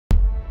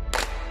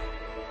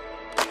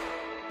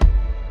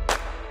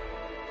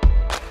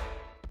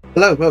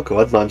Hello, welcome.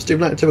 I'm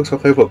Doomlight and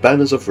took over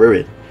Banners of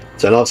Ruin.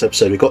 So in the last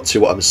episode we got to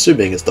what I'm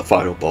assuming is the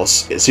final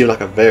boss. It seemed like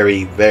a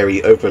very,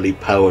 very overly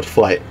powered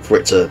fight for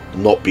it to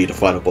not be the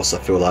final boss, I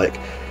feel like.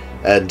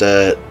 And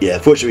yeah,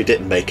 unfortunately we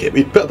didn't make it.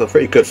 We put up a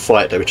pretty good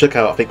fight though. We took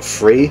out I think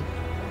 3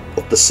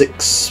 of the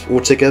 6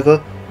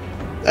 altogether.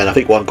 And I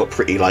think one got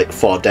pretty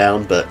far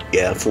down, but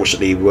yeah,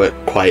 unfortunately we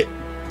weren't quite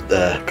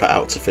cut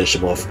out to finish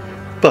him off.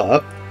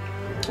 But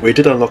we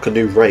did unlock a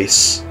new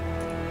race,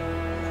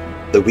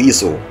 the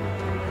Weasel.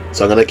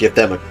 So I'm going to give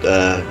them a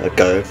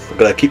go. I'm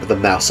going to keep with the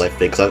mouse, I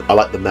think, because I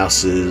like the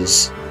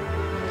mouse's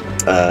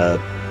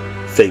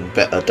thing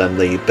better than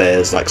the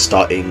bear's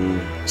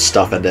starting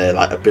stuff and their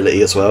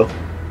ability as well.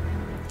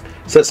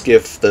 So let's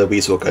give the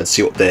Weasel a go and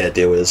see what their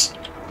deal is.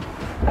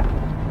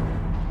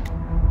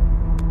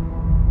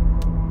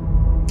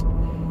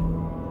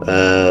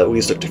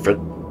 Weasel look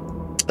different.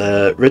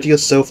 Ready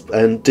yourself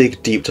and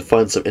dig deep to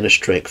find some inner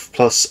strength.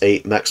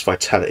 +8 max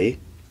vitality.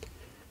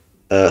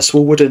 A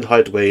small wooden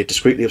hideaway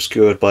discreetly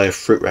obscured by a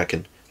fruit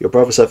wagon. Your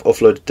brothers have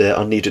offloaded their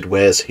unneeded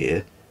wares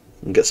here.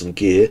 And get some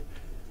gear.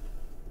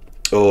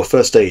 Or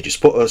first aid. You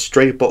spot a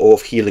stray bottle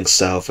of healing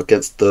salve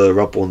against the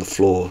rubble on the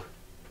floor.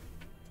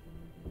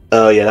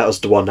 Oh yeah, that was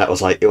the one that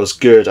was it was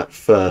good at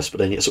first, but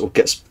then it sort of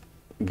gets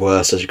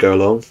worse as you go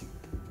along.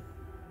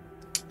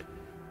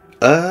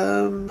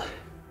 I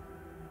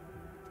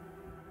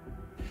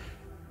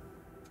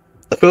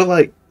feel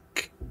like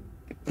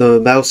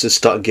the mouse's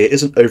starting gear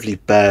isn't overly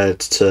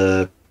bad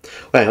to...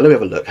 Wait, let me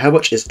have a look. How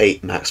much is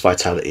 8 max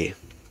vitality?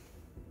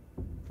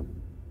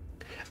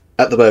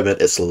 At the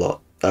moment, it's a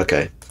lot.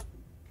 Okay.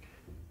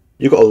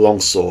 You've got a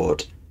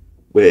longsword,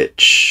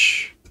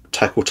 which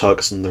tackle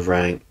targets in the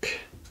rank.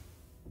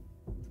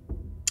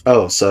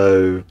 Oh,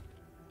 so...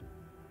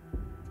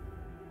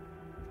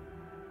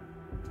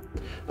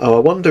 Oh, I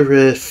wonder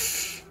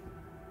if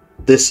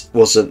this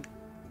wasn't...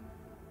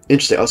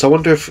 Interesting. So I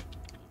wonder if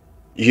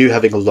you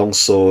having a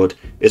longsword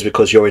is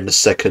because you're in the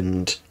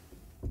second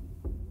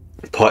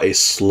party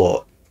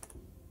slot.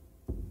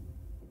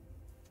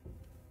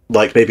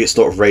 Maybe it's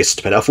not race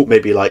dependent. I thought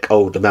maybe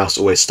oh, the mouse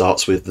always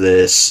starts with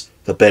this,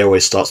 the bear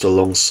always starts with a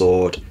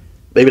longsword.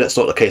 Maybe that's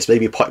not the case.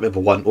 Maybe party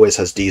member 1 always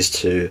has these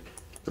two,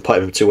 and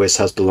party member 2 always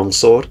has the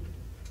longsword.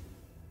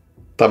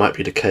 That might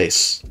be the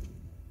case.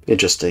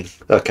 Interesting.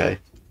 Okay.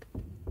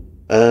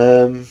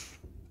 I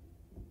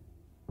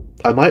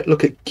might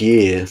look at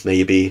gear,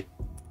 maybe.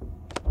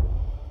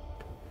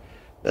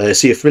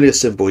 See a familiar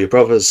symbol. Your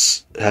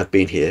brothers have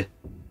been here.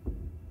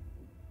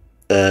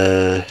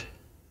 Oh,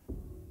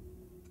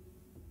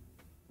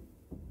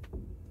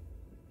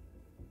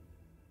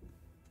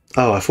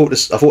 I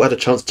thought I had a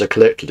chance to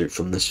collect loot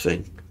from this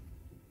thing.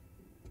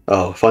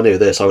 Oh, if I knew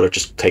this, I would have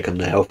just taken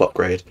the health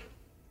upgrade.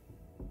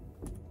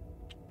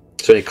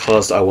 Is there any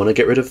cars that I want to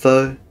get rid of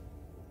though?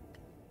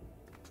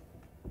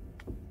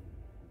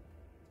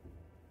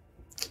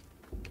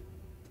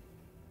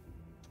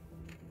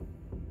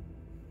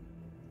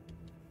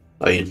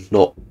 I mean,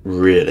 not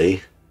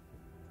really.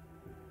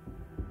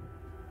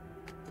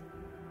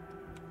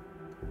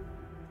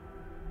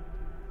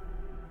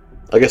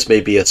 I guess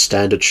maybe a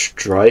standard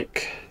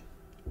strike.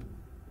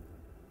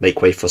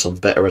 Make way for some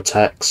better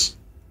attacks.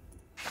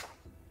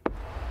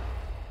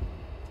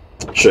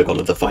 Should have gone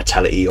with the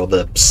vitality or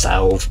the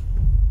salve.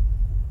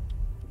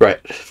 Right,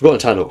 forgotten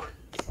tunnel.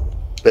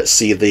 Let's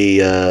see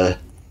the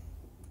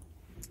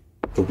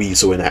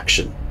Weasel in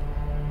action.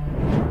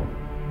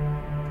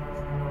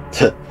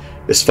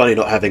 It's funny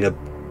not having a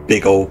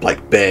big old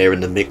bear in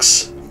the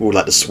mix, all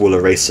the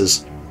smaller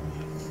races.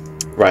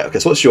 Right, okay,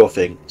 so what's your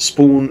thing?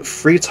 Spawn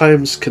 3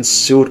 times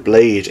concealed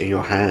blade in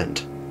your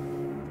hand.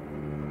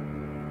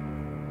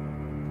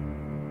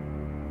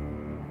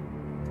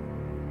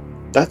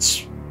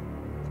 That's...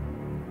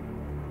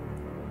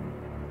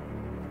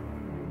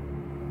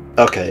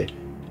 Okay.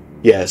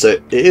 Yeah, so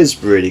it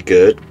is really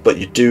good, but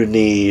you do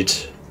need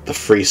the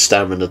free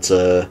stamina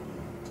to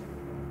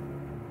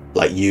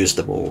use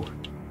them all.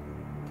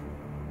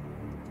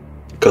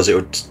 Because it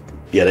would...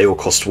 Yeah, they all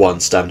cost 1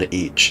 stamina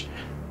each.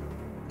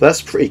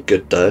 That's pretty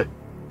good though.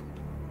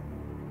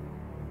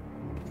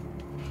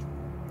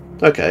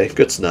 Okay,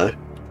 good to know.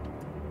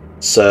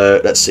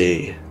 So, let's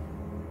see.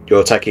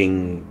 You're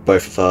attacking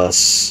both of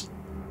us.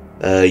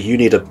 You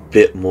need a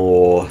bit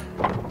more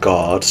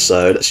guard,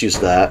 so let's use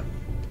that.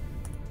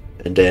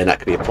 And then that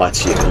can be applied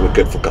to you because we're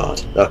good for guard.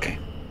 Okay.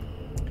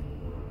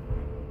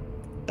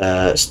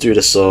 Let's do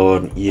this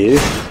on you.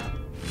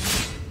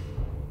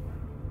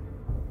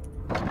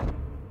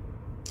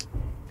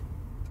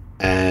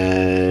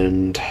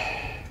 And...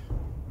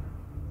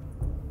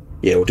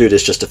 yeah, we'll do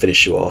this just to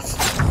finish you off.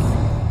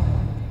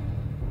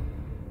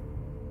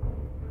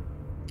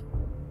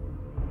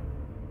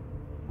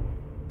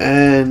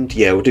 And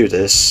yeah, we'll do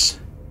this.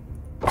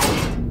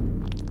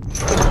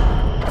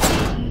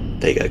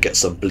 There you go, get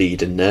some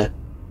bleed in there.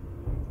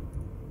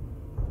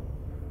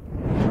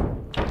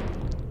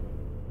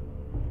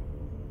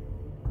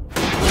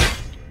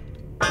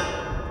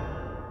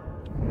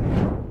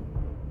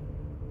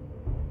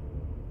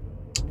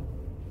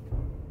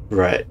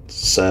 Right,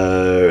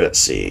 so let's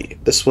see.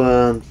 This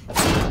one.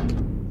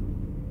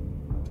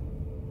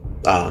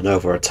 Ah, no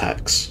other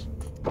attacks.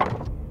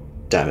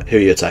 Damn it, who are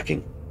you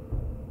attacking?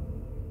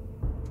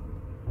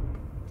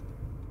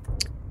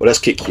 Well, let's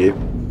kick you.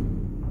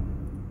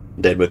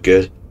 Then we're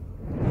good.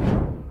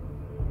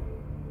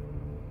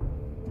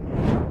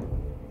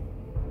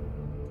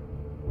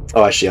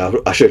 Oh, actually,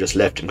 I should have just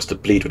left him because the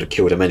bleed would have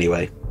killed him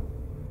anyway.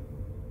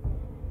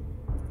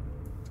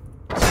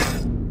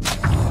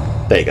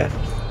 There you go.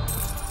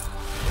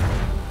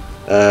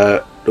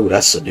 Oh,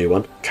 that's a new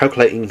one.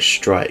 Calculating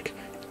Strike.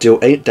 Deal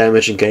 8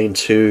 damage and gain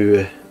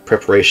 2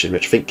 preparation,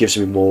 which I think gives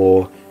me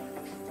more...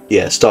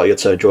 Yeah, start your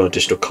turn, draw an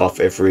additional card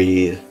for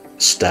every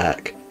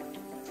stack.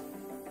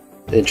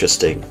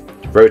 Interesting.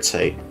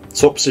 Rotate.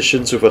 Swap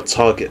positions with a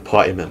target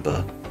party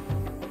member.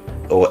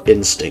 Or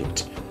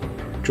Instinct.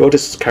 Draw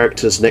this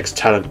character's next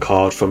talent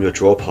card from your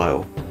draw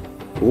pile.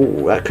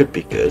 Ooh, that could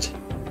be good.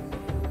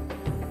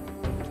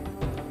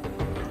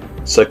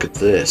 So could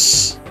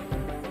this.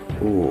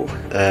 Ooh,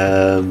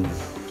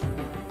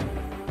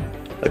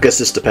 I guess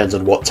this depends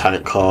on what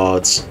talent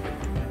cards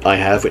I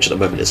have, which at the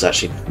moment is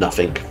actually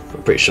nothing,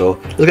 I'm pretty sure.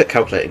 Look at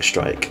Calculating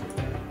Strike.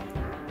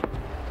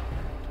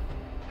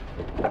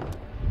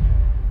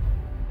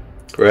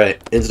 Right,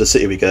 into the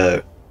city we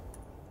go.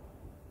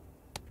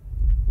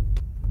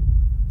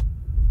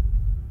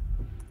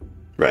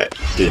 Right,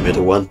 do the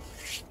middle one.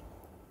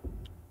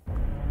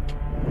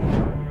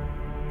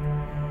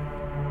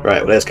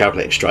 Right, well there's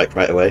Calculating Strike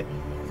right away.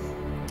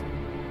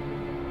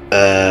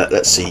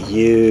 Let's see,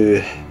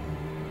 you...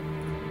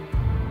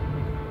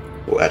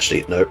 Oh,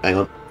 actually, no, hang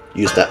on.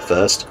 Use that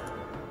first.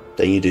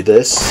 Then you do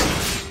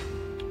this.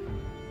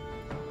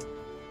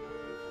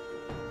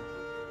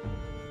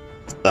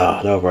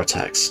 Ah, no other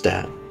attacks,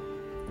 damn.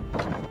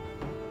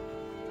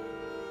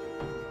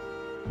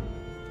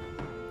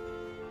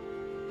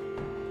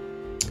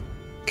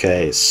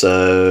 Okay,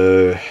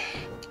 so...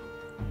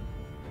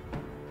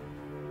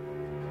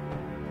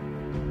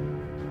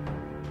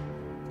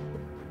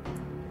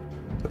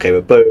 Okay,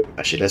 we're both...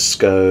 Actually, let's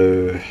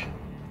go...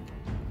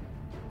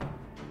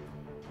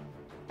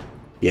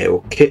 Yeah,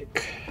 we'll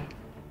kick.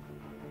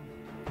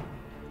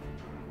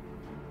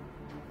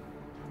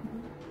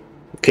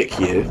 We'll kick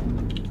you.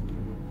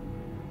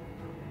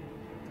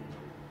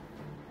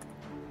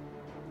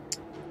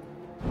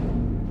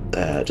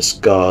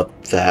 Just guard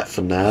that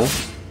for now.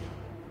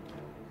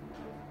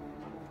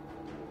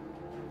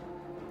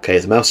 Okay,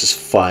 the mouse is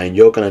fine.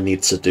 You're going to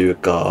need to do a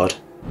guard.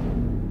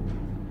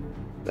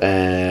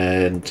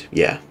 And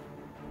yeah.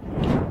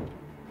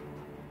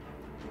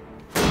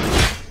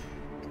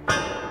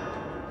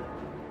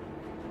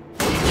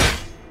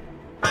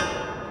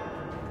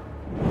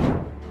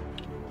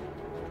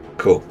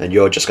 Cool, and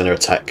you're just going to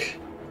attack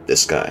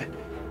this guy.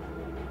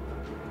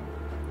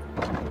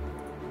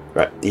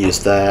 Right, use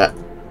that.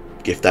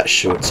 Give that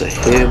shield to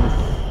him.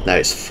 Now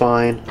it's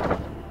fine.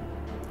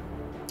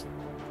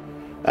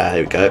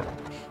 There we go.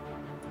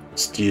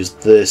 Let's use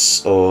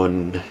this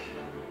on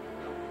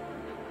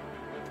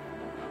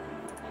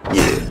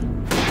you.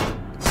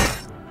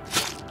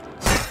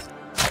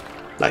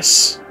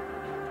 Nice.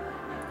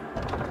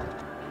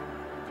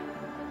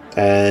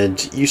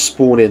 And you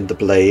spawn in the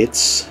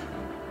blades.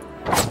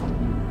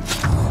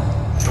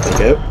 There we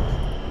go.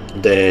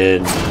 And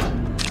then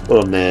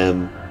one on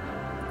them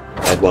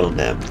and one on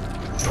them.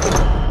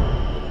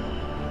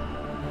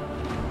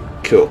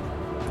 Cool.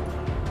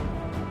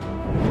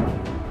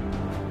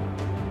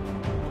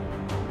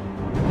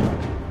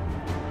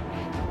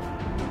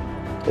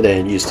 And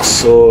then use the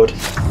sword.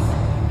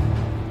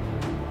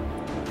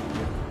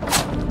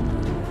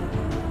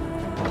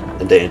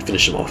 And then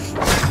finish them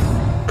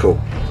off. Cool.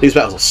 These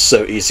battles are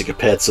so easy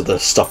compared to the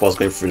stuff I was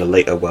going through in the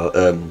later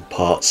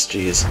parts.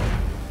 Jeez.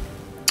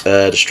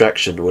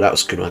 Distraction. Well, that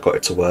was good when I got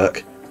it to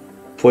work.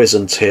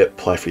 Poison tip,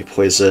 apply 3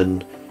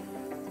 poison.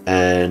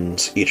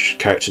 And each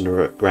character in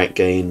the rank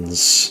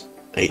gains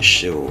 8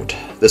 shield.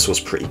 This was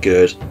pretty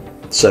good.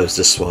 So is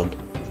this one.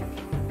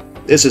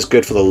 This is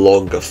good for the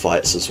longer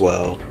fights as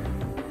well.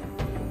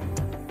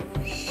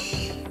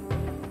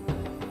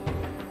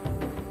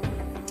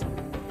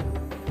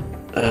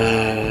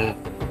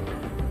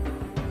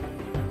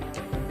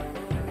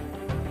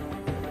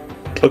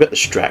 I'll get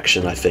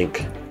distraction, I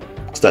think,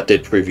 because that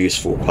did prove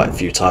useful quite a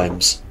few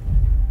times.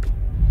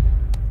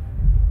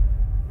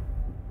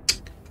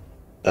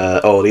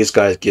 Oh, these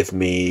guys give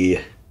me...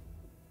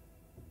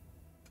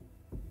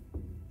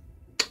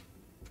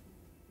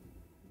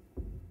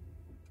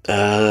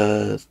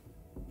 are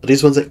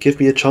these ones that give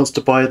me a chance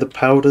to buy the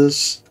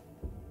powders?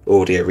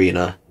 Or the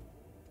arena?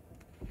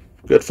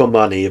 Good for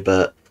money,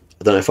 but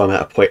I don't know if I'm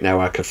at a point now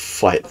where I could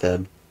fight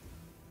them.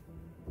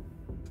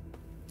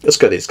 Let's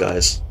go these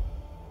guys.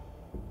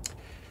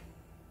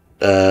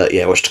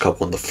 Yeah, watched a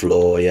couple on the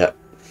floor, yeah.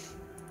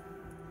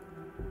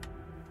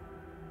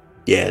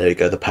 Yeah, there you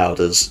go, the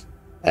powders.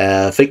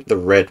 I think the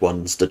red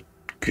one's the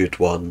good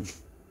one.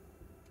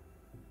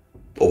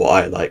 Or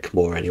what I like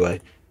more, anyway.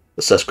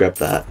 Let's grab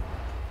that.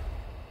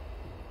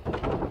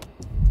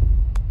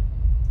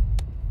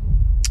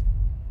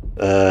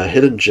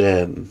 Hidden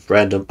gem,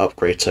 random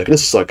upgrade token.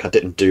 This is like I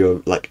didn't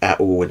do like at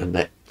all in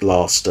the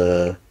last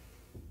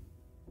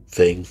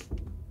thing.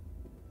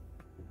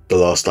 The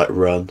last like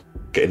run,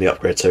 getting the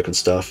upgrade token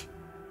stuff.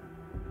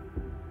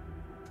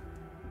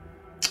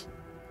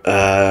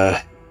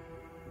 I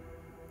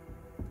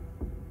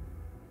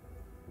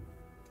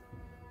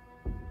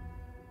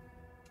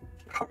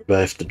can't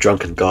remember if the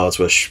drunken guards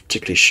were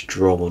particularly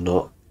strong or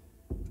not.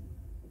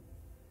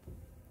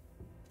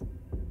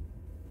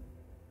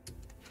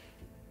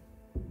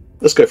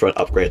 Let's go for an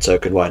upgrade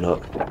token, why not?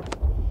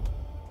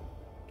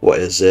 What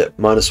is it?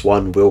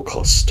 -1 will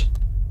cost.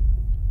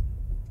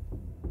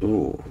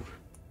 Ooh.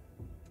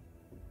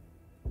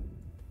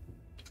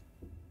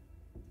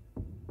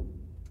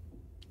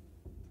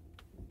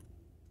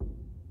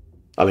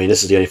 I mean,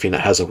 this is the only thing that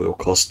has a will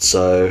cost,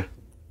 so...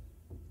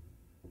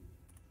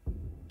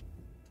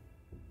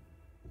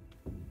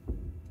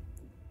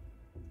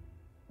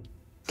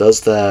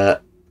 Does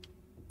that...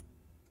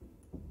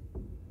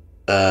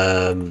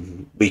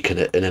 weaken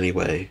it in any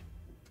way?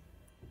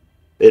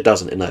 It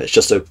doesn't, no, it's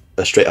just a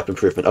straight up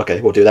improvement.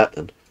 Okay, we'll do that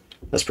then.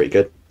 That's pretty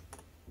good.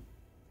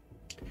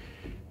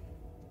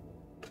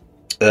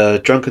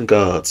 Drunken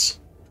guards.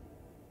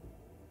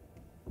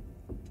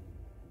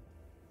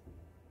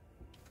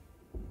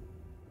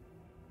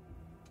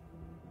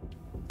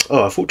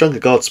 Oh, I thought drunken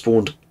guards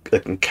spawned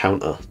an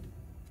encounter.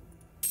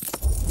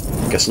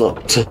 Guess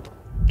not.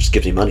 Just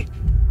gives me money.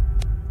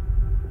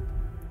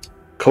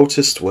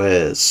 Cultist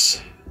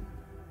wares.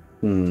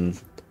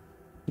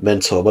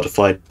 Mentor,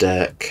 modified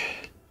deck,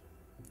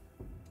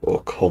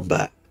 or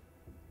combat.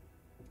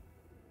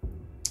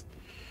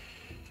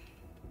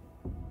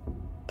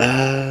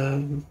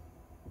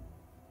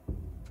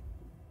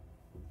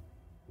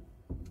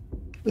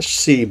 Let's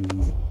see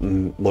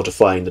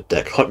modifying the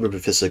deck. I can't remember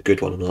if this is a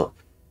good one or not.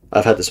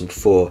 I've had this one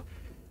before.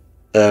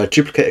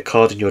 Duplicate a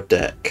card in your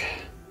deck.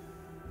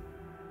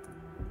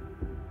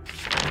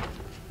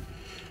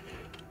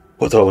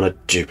 What do I want to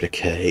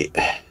duplicate?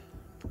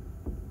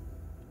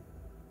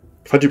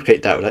 If I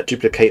duplicate that, would that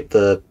duplicate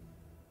the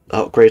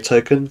upgrade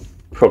token?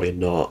 Probably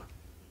not.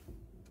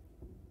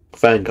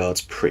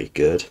 Vanguard's pretty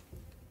good.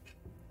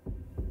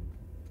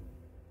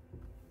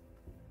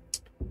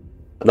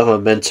 Another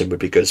momentum would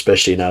be good,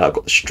 especially now that I've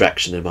got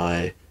distraction in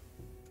my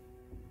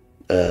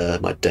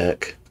my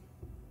deck.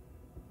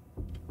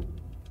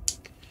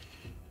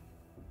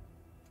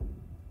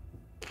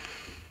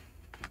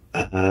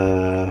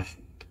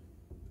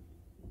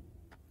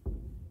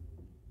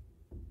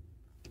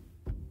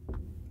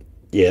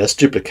 Yeah, let's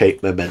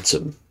duplicate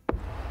momentum.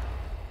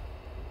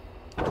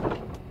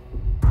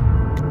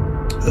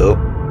 Oh.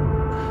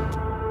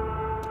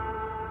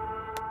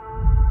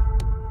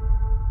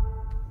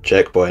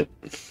 Checkpoint.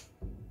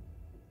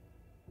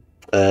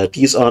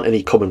 These aren't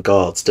any common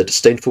guards. Their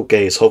disdainful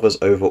gaze hovers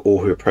over all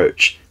who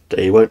approach.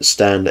 They won't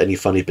stand any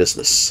funny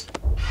business.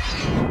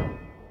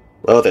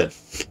 Well then.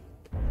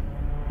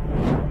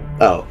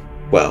 Oh,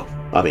 well,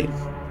 I mean...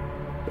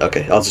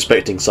 Okay, I was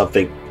expecting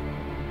something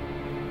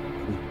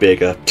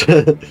bigger.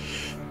 Who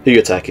are you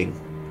attacking?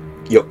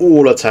 You're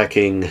all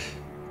attacking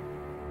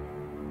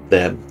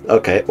them.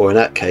 Okay, or in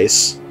that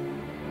case...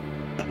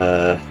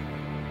 So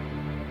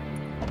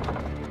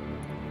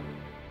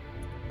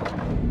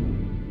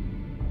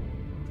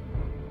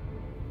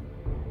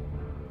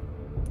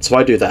if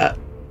I do that,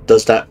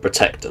 does that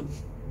protect them?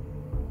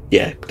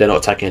 Yeah, they're not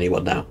attacking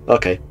anyone now.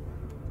 Okay.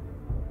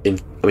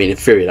 I mean, in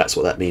theory, that's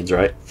what that means,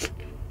 right?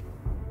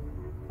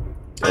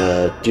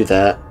 Do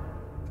that.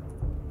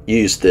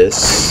 Use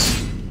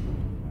this.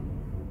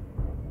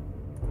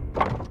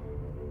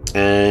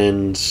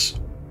 And...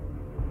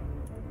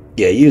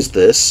 yeah, use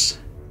this.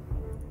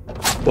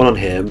 One on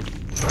him.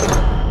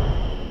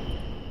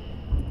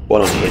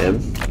 One on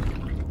him.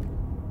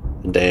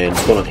 And then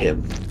one on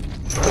him.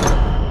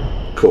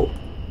 Cool.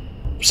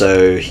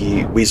 So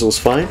Weasel's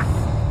fine.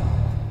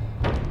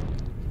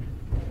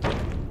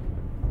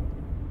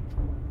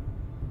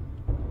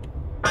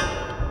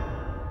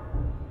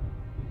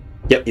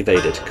 Yep,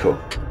 evaded. Cool.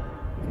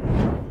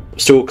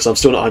 Because I'm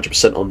still not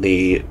 100% on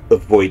the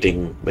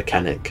avoiding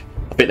mechanic.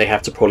 I think they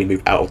have to probably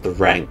move out of the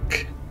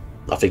rank.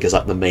 I think is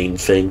like the main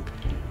thing.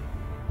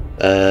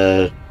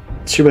 2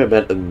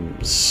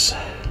 momentums.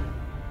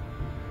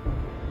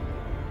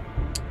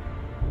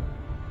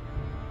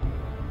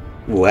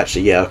 Well,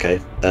 actually, yeah, okay.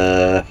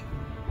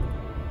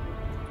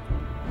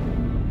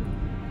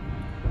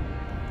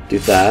 Do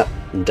that,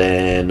 and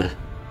then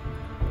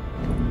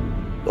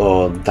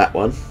on that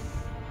one,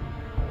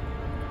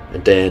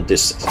 and then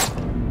this.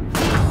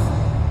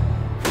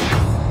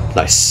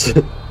 Nice.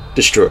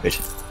 Destroyed.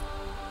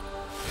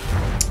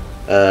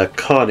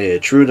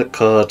 Carnage. Ruin a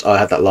card. I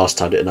had that last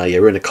time, didn't I? Yeah,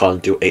 ruin a card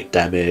and do 8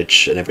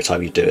 damage, and every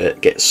time you do it,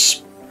 it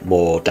gets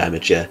more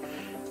damage, yeah.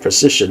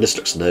 Precision. This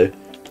looks new.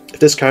 If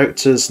this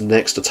character's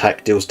next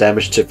attack deals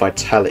damage to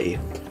vitality,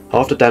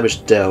 half the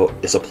damage dealt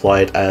is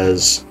applied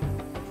as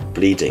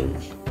bleeding.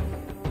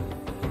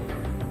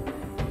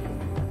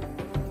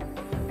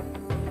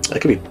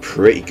 That could be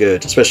pretty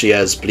good, especially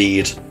as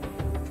bleed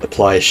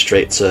applies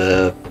straight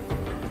to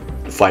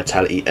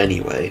vitality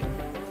anyway.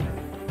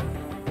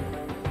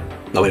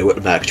 I mean, it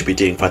wouldn't matter because you'd be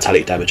dealing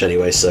vitality damage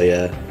anyway, so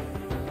yeah.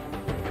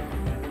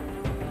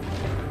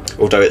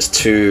 Although it's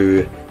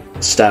 2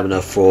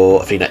 stamina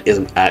for a thing that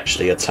isn't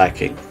actually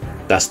attacking.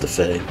 That's the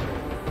thing.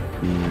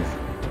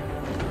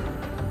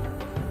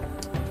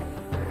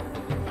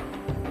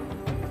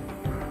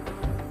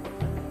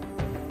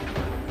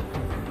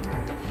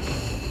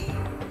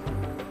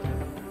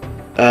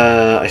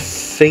 I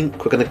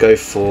think we're going to go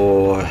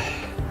for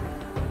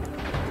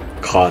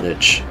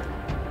Carnage.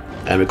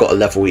 And we've got a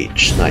level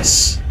each.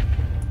 Nice.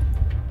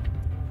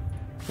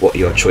 What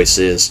your choice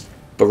is.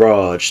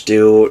 Barrage.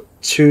 Deal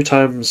 2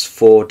 times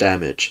 4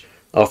 damage.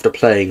 After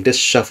playing, this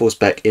shuffles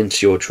back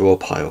into your draw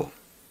pile.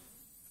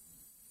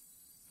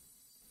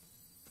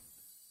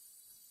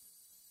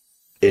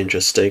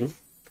 Interesting.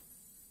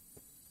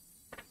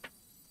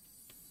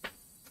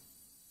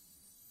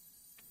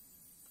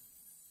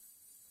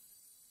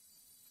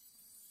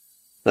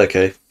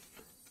 Okay.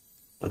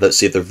 I don't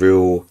see the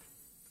real...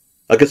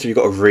 I guess if you've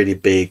got a really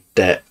big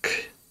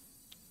deck,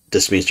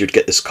 this means you'd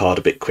get this card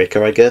a bit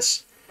quicker, I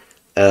guess.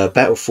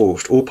 Battle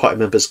Forged. All party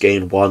members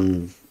gain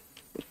 1...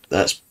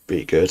 That's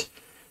pretty good.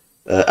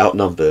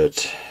 Outnumbered.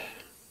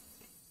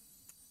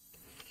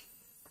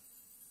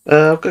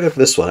 I'm going to go for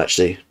this one,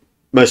 actually.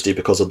 Mostly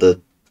because of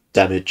the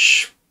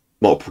damage,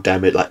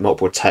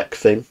 multiple attack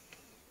thing.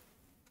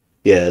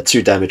 Yeah,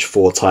 2 damage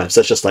 4 times.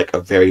 That's just like a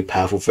very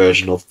powerful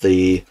version of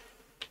the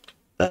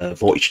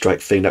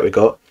multi-strike thing that we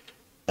got.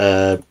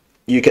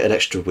 You get an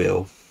extra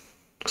wheel,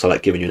 because I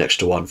like giving you an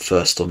extra 1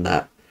 first on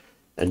that.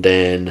 And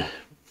then,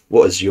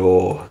 what is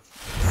your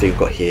thing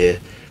got here?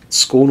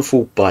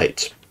 Scornful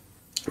Bite.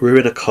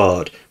 Ruin a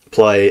card.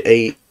 Apply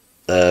 8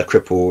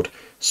 crippled.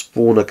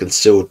 Spawn a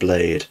concealed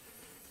blade.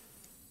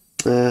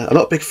 I'm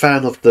not a big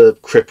fan of the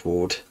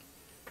crippled,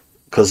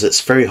 because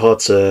it's very hard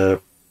to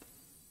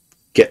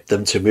get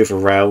them to move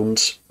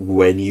around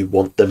when you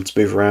want them to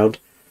move around.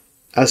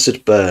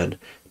 Acid Burn.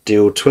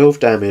 Deal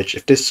 12 damage.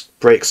 If this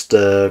breaks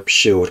the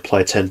shield,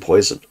 apply 10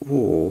 poison.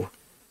 Ooh.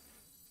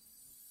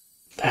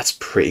 That's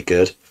pretty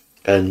good.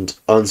 And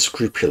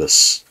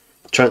Unscrupulous.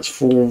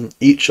 Transform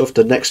each of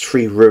the next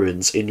 3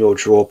 ruins in your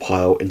draw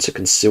pile into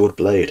Concealed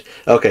Blade.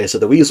 Okay, so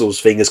the Weasel's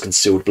thing is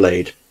Concealed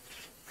Blade.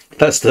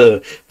 That's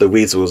the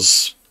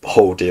Weasel's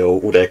whole deal.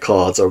 All their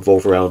cards are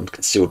revolve around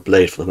Concealed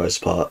Blade for the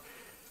most part.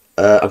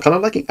 I'm kind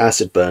of liking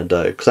Acid Burn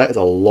though, because that is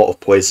a lot of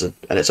poison,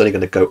 and it's only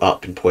going to go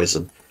up in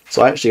poison.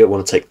 So I actually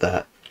want to take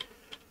that.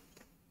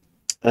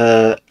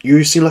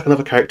 You seem like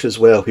another character as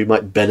well who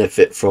might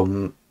benefit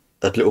from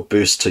a little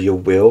boost to your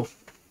will.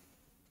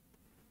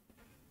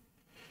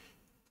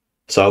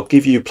 So I'll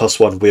give you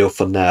 +1 will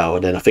for now,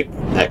 and then I think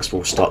next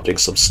we'll start doing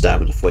some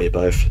stamina for you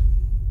both.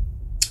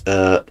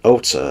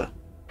 Altar.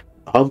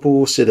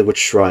 Humble Cedarwood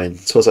Shrine.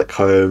 Smells like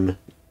home.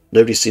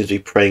 Nobody seems to be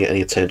paying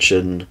any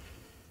attention.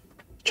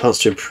 Chance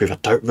to improve. I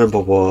don't remember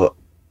what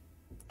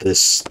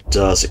this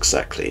does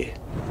exactly.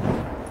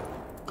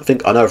 I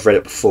think I know I've read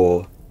it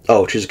before.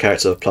 Oh, choose a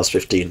character of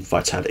 +15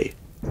 vitality.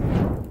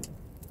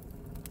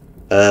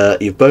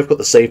 You've both got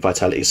the same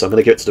vitality, so I'm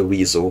going to give it to the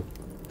Weasel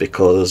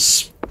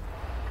because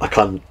I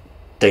can't.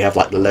 They have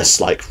like the less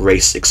like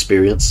race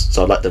experience,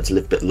 so I'd like them to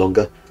live a bit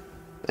longer.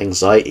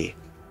 Anxiety.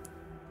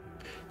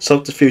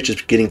 Subterfuge is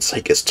beginning to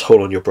take its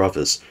toll on your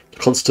brothers. The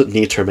constant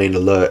need to remain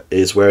alert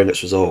is wearing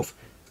its resolve.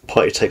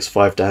 Party takes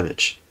 5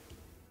 damage.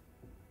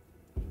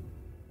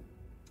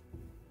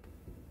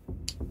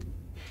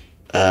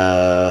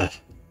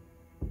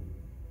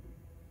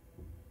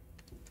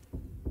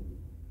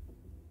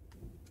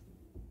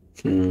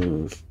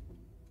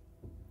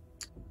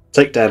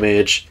 Take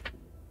damage,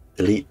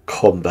 elite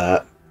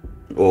combat,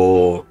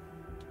 or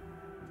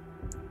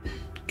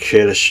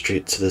kill a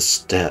street to this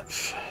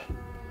depth.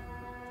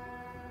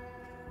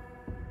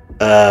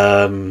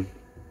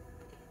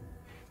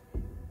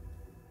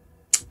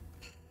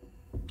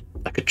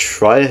 I could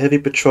try a heavy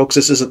patrol because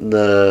this isn't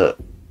the.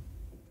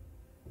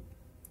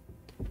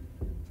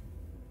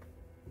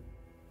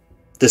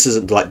 This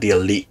isn't like the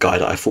elite guy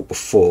that I fought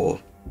before.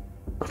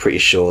 I'm pretty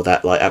sure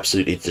that like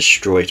absolutely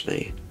destroyed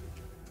me.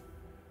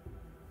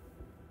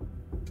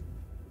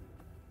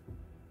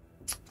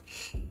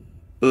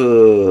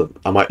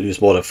 I might lose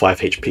more than 5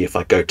 HP if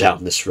I go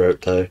down this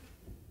road though.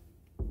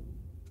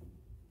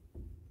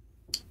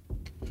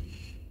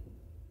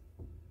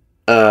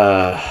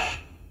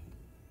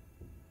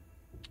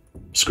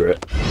 Screw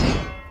it.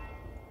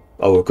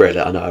 I will regret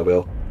it, I know I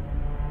will.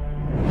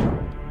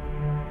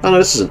 Oh no,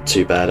 this isn't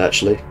too bad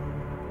actually.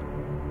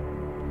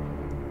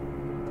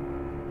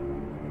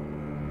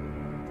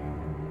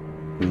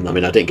 I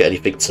mean, I didn't get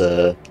anything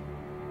to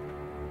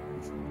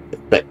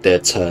affect their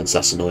turns,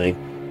 that's annoying.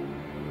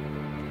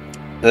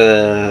 We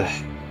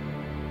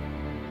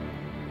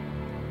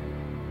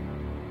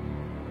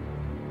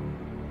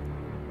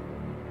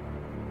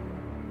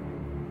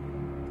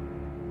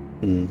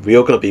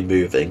are going to be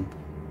moving.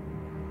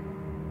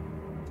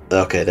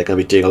 Okay, they're going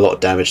to be doing a lot of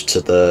damage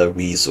to the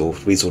Weasel.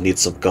 Weasel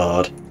needs some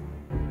guard.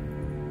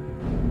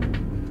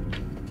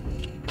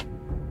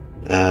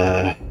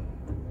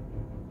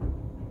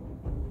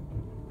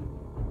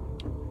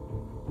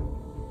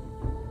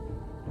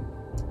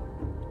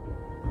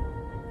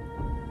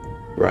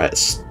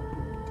 Right.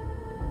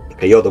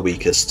 Okay, you're the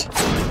weakest.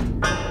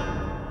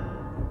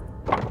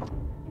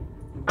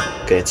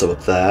 Gain some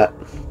of that.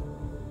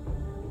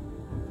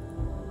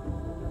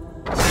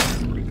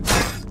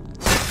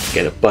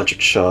 Gain a bunch of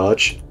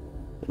charge.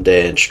 And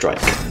then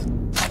strike.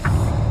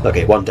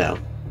 Okay, one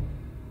down.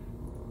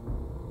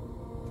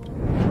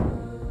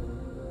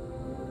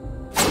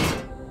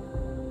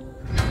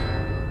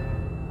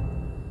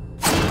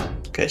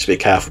 Okay, so be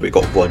careful, we've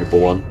got a vulnerable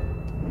one.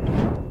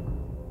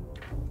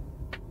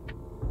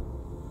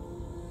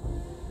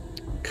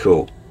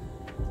 Cool.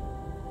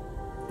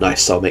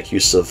 Nice, I'll make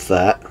use of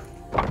that.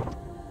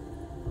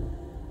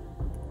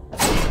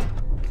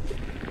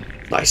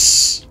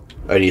 Nice.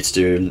 I need to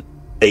do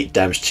 8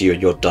 damage to you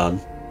and you're done.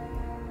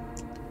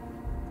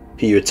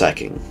 Who are you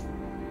attacking?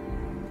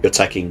 You're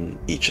attacking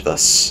each of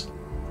us.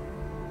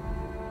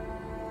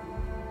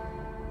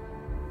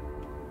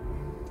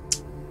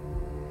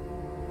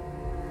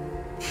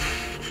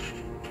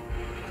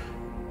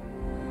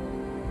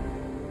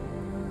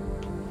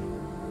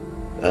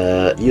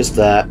 Use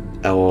that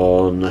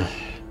on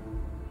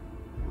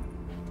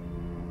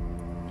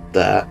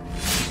that.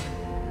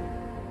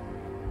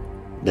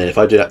 Then if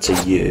I do that to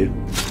you,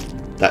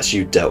 that's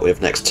you dealt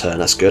with next turn,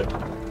 that's good.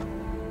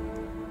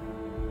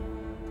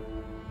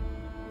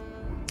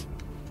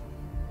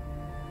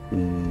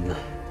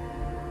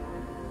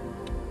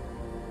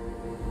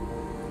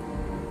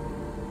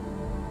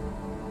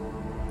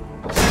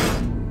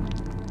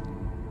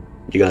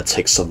 You're gonna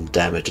take some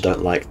damage, I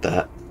don't like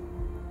that.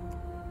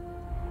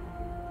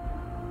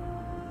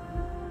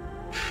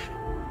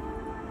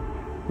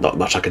 Not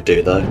much I could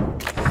do though.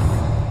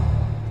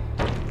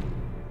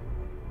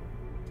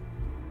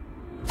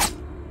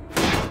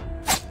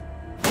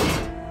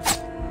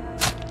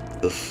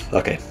 Oof,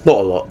 okay, not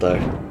a lot though.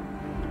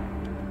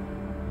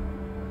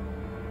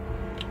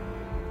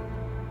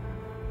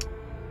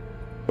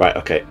 Right,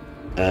 okay.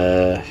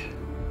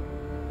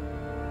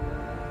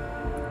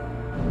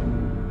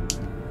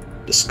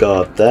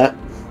 Discard that.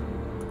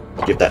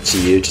 Give that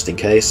to you just in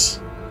case.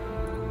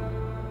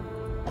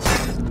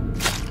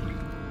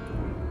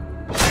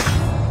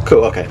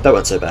 Cool, okay, that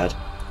wasn't so bad.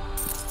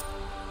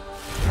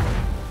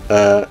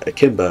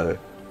 Akimbo.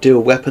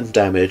 Deal weapon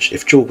damage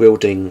if dual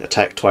wielding,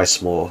 attack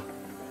twice more.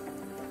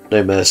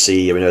 No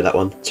mercy, yeah, we know that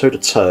one. Toe to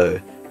toe.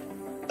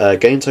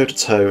 Gain toe to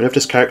toe. Whenever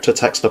this character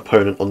attacks an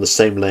opponent on the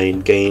same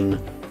lane,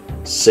 gain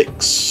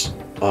 6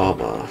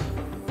 armor.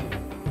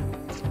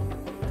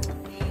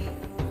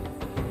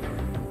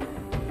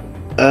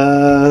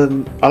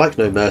 I like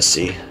no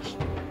mercy.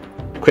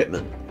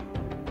 Equipment.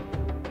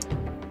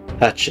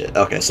 Hatchet.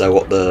 Okay, so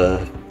what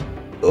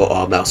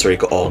our mouse already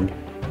got on.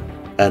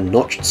 And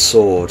notched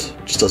sword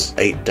just does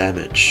 8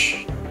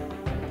 damage.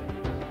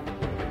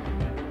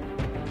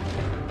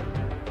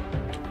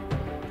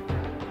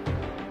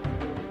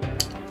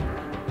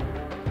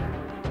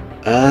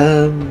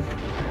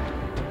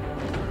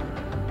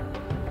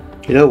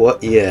 You know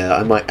what? Yeah,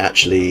 I might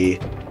actually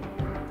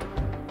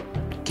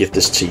give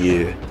this to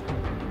you.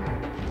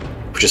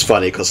 Which is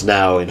funny because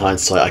now, in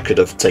hindsight, I could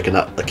have taken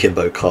out a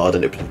Kimbo card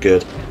and it would have been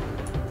good.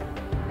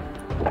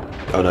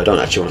 Oh no, I don't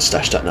actually want to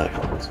stash that now.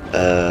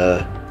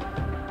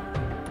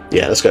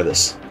 Yeah, let's go with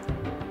this.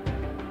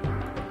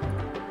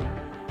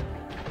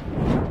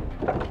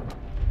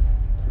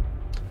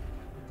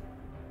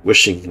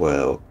 Wishing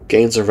Well.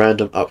 Gains a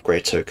random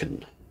upgrade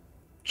token.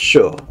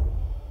 Sure.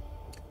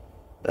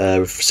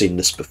 We've seen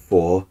this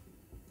before.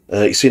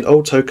 You see an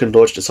old token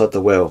lodged inside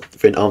the well,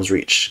 within arm's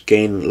reach.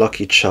 Gain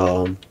Lucky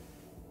Charm.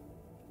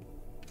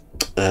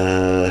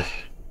 Kneel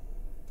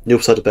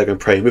beside the beggar and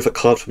pray. Move a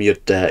card from your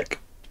deck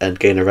and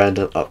gain a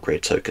random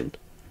upgrade token.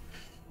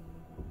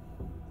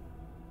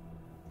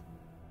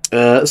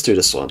 Let's do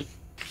this one.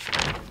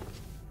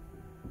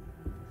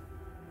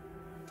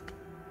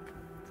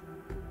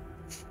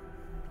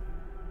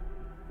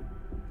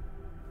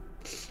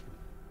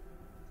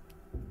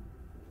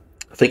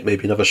 I think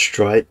maybe another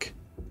strike.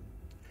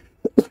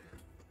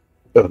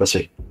 Oh, let's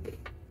see.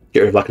 Get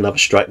rid of like another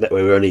strike, that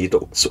way we're only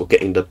sort of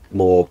getting the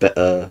more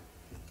better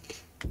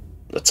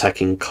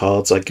attacking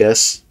cards, I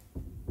guess.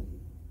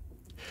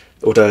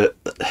 Although,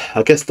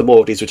 I guess the more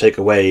of these we take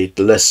away,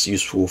 the less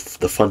useful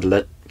the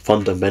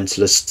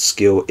fundamentalist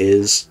skill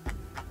is.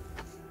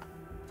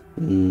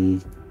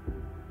 Could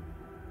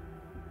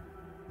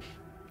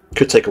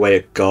take away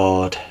a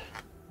guard.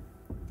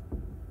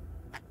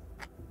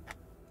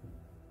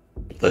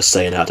 Though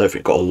saying that, I don't think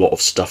we've got a lot of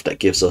stuff that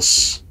gives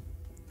us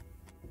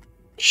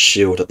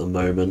shield at the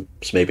moment,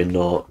 so maybe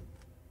not.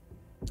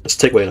 Let's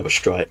take away another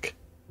strike.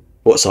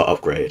 What's our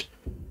upgrade?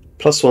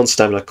 +1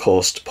 stamina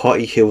cost,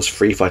 party heals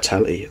 3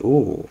 vitality.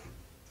 Ooh.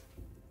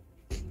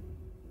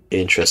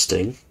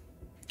 Interesting.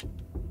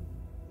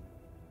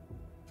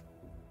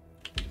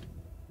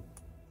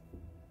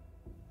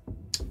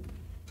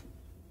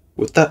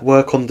 Would that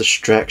work on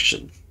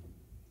distraction?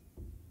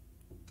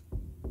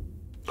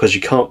 Because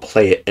you can't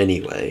play it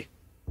anyway.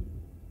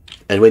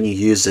 And when you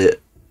use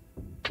it,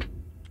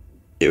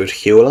 it would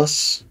heal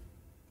us?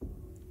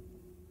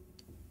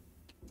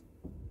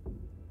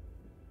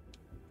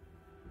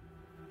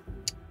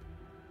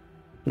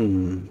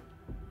 Hmm.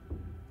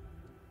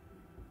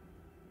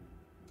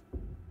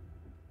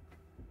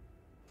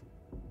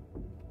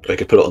 I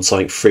could put it on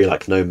something free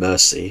like No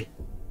Mercy.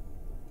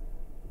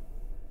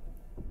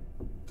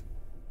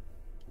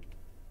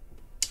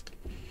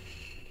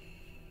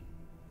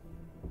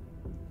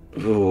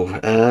 Ooh,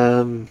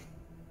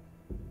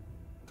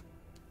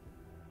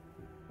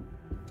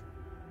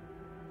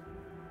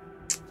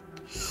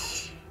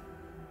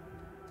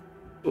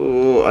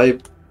 ooh, I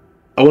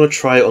want to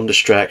try it on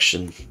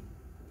Distraction.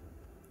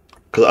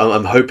 Because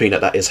I'm hoping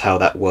that is how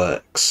that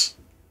works.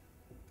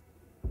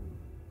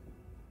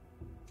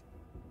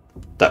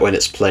 That when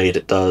it's played,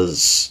 it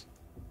does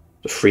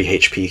the free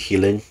HP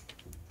healing.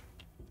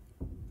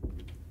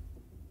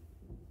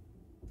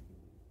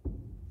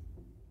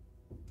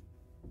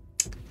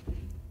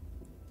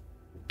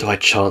 Do I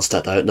chance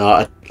that though?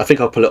 No, I think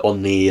I'll put it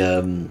on the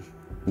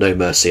No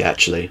Mercy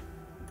actually.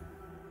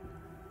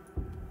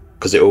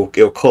 Because it'll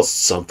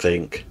cost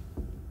something.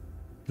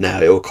 Now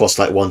it'll cost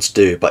like 1 to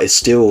do, but it's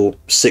still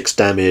 6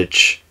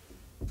 damage,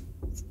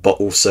 but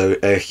also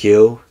a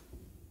heal.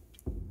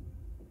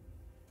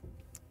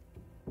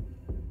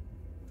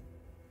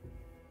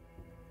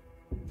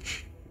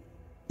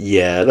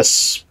 Yeah,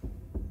 let's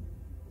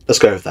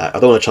go with that. I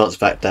don't want to chance the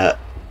fact that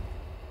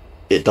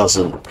it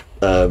doesn't.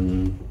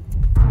 Oh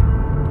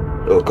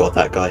god,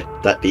 that guy.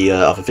 That the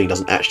other thing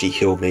doesn't actually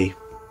heal me,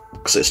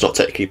 because it's not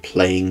technically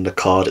playing the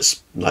card.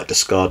 It's like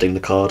discarding the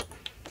card.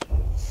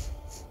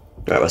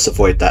 Right, let's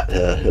avoid that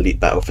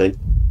elite battle thing.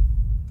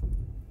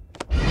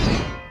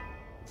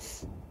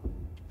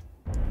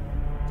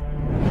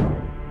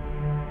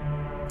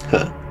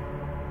 Huh.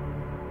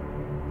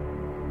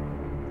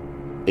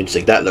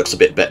 Interesting. That looks a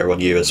bit better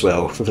on you as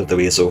well, the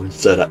Weasel,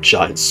 instead of that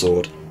giant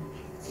sword.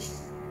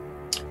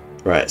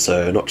 Right,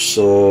 so Notch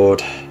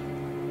Sword.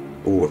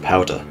 Ooh, a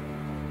powder.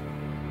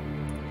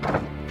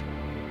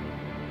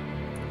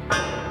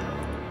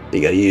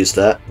 You gotta use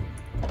that.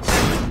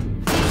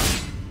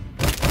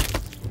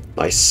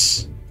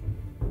 Nice.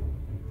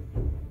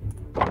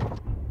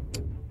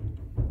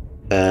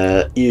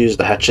 Use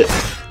the hatchet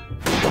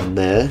on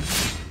there.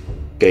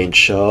 Gain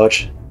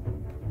charge.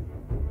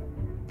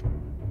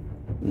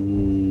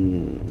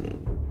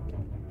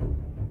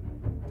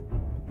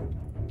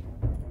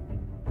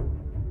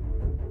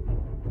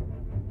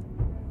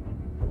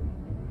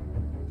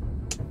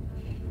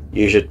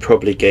 You should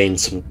probably gain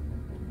some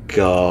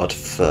guard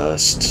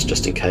first,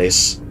 just in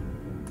case.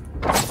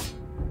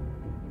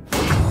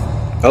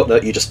 Oh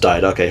no, you just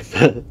died, okay.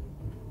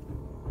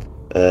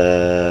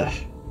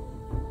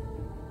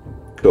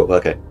 Cool,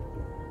 okay.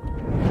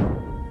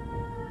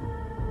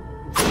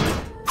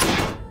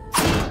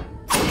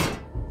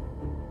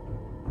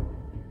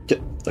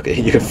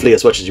 Okay, you can flee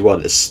as much as you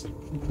want, it's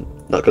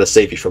not going to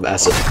save you from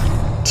acid.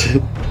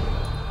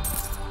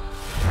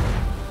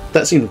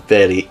 That seemed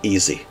fairly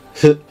easy.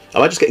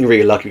 Am I just getting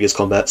really lucky with these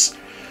combats?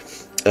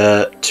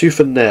 2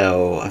 for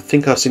now. I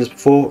think I've seen this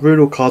before. Ruin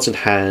all cards in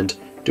hand.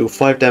 Deal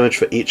 5 damage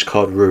for each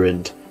card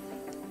ruined.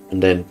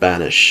 And then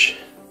banish.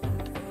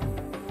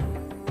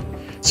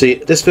 See,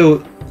 this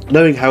feel,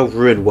 knowing how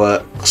Ruin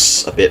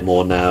works a bit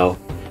more now,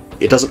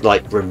 it doesn't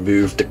like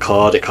remove the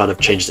card, it kind of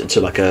changes it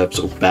into like a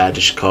sort of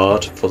badish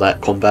card for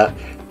that combat.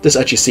 This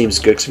actually seems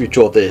good, because if you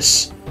draw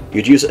this,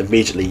 you'd use it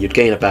immediately, you'd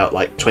gain about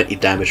like 20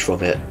 damage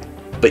from it.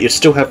 But you'd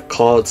still have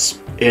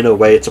cards in a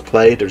way to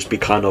play, they'd just be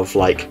kind of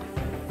like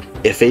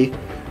iffy.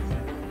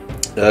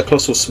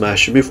 Colossal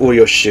Smash, remove all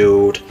your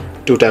shield,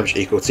 deal damage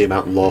equal to the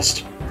amount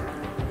lost.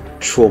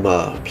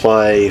 Trauma,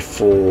 apply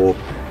for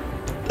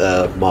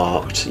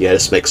marked. Yeah,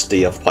 this makes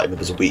the other party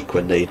members weak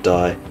when they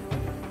die.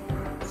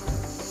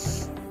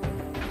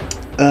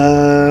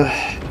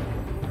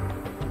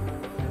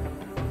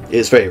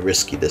 It's very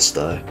risky, this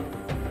though.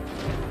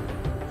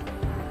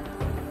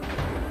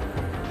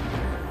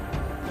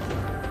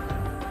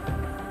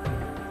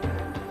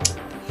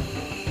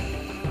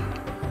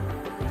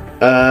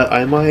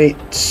 I might...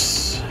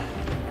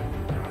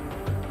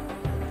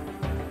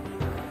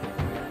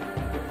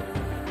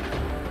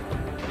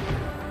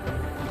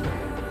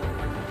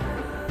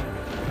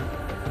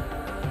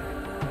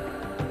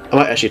 I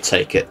might actually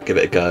take it, give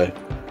it a go.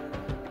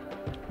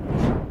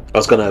 I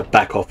was going to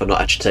back off and not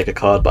actually take a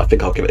card, but I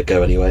think I'll give it a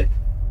go anyway.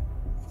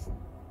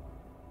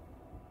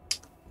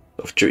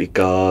 Off-duty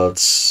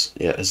guards,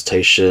 yeah,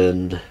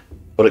 hesitation.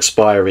 On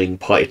expiring,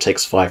 party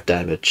takes 5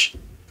 damage.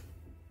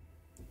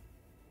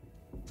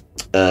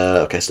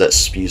 Okay, so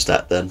let's use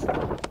that then.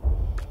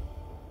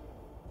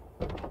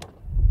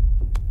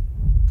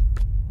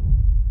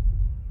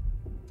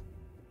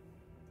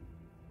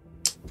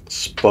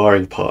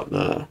 Sparring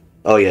partner.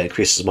 Oh yeah,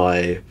 increases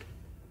my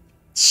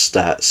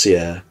stats,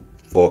 yeah,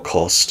 for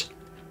cost.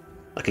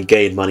 I can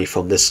gain money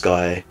from this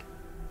guy.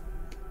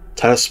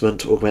 Talisman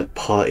to augment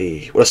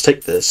party. Well, let's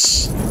take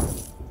this.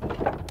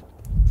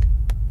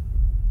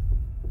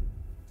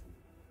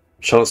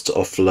 Chance to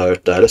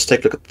offload. No, let's take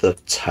a look at the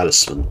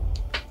talisman.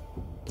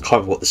 I can't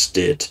remember what this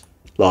did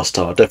last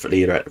time. I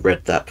definitely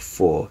read that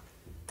before.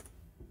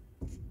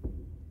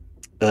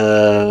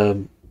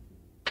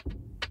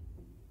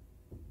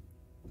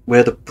 What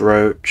wear the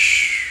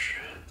brooch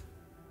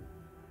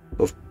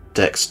of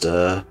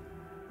Dexter,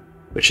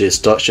 which is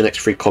starts your next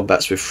 3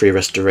 combats with 3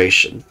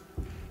 restoration.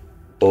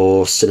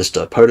 Or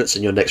Sinister. Opponents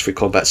in your next 3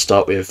 combats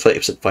start with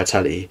 30%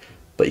 vitality,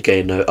 but you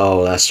gain no...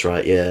 Oh, that's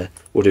right, yeah.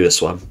 We'll do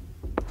this one.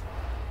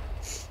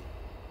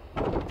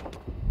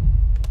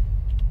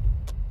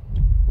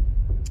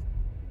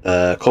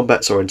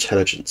 Combats or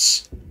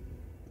intelligence.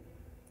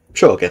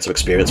 Sure, I'll get some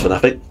experience for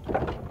nothing.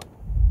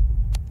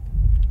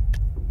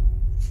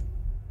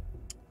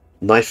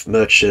 Knife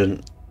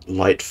Merchant,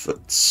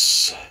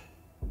 Lightfoots.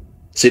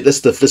 See,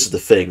 this is the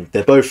thing.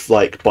 They're both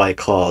like buy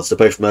cards. They're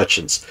both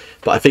merchants.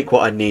 But I think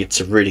what I need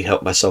to really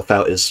help myself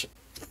out is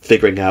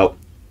figuring out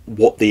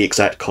what the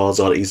exact cards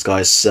are that these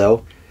guys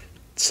sell.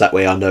 So that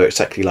way I know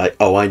exactly like,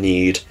 oh, I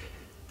need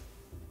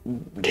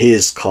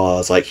his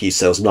cards, like he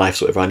sells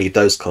knives, or whatever. I need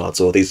those cards,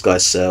 or these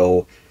guys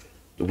sell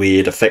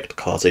weird effect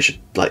cards. They should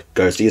like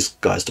go to these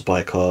guys to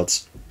buy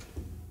cards.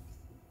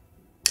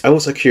 I'm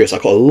also curious.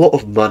 I've got a lot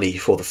of money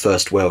for the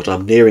first world, and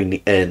I'm nearing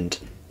the end.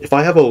 If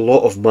I have a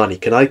lot of money,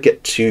 can I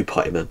get 2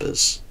 party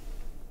members?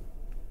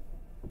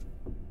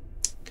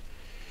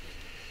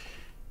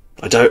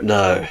 I don't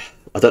know.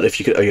 I don't know if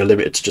you could. Or you're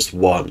limited to just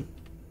 1.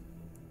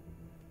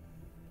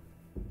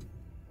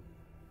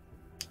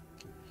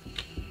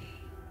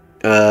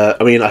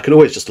 I mean, I can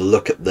always just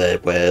look at their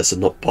wares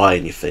and not buy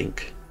anything.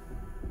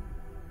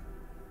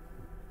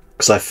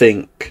 Because I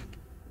think,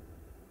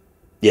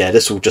 yeah,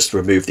 this will just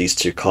remove these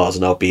 2 cards,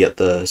 and I'll be at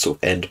the sort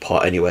of end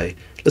part anyway.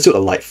 Let's see what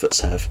the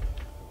Lightfoots have.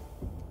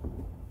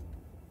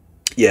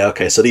 Yeah,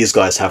 okay, so these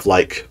guys have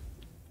like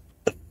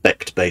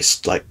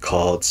effect-based like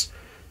cards.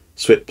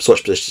 Switch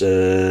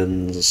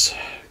positions,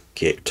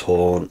 kick,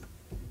 taunt.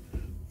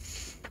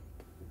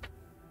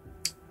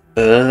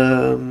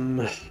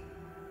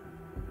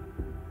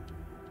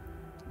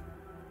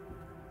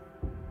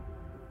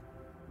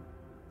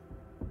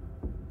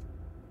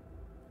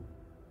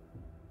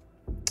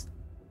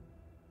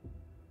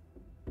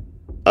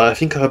 I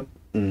think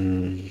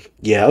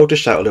yeah, I'll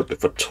dish out a little bit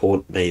for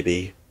taunt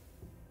maybe.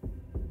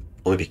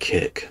 Or maybe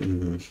kick.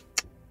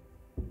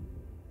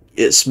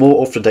 It's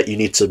more often that you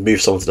need to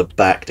move someone to the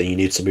back than you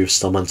need to move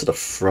someone to the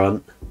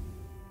front.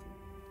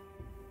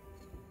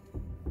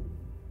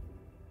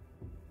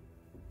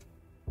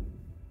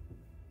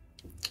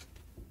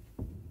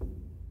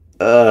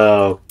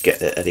 I'll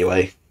get it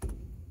anyway.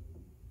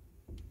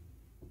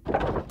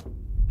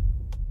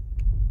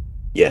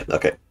 Yeah,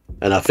 okay.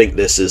 And I think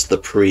this is the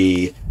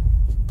prelude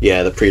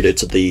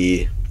to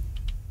the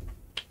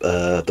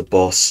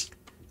boss.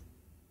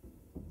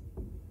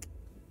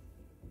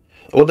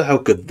 I wonder how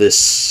good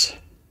this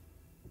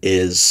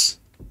is,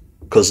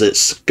 because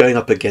it's going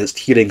up against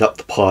healing up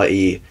the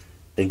party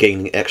and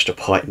gaining an extra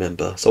party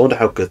member. So I wonder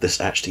how good this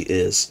actually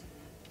is.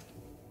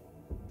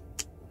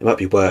 It might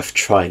be worth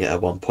trying it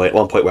at one point.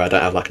 One point where I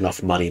don't have like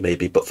enough money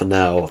maybe, but for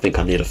now I think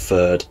I need a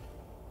 3rd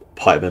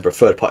party member. A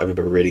 3rd party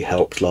member really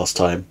helped last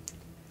time.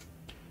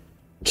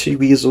 2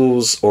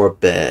 weasels or a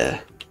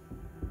bear?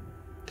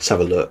 Let's have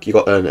a look. You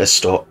got an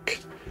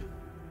Estoc,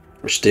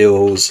 which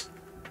deals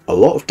a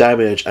lot of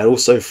damage and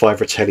also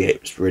 5 retaliate,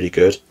 which is really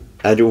good.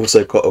 And you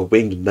also got a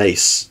winged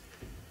mace,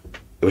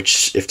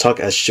 which if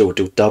target has shield,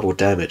 deal double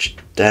damage.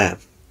 Damn.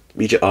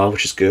 Immediate arm,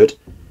 which is good.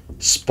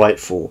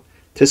 Spiteful.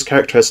 This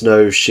character has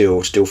no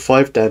shield, deal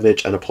 5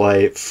 damage and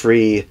apply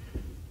 3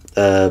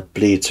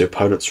 bleed to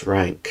opponent's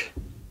rank.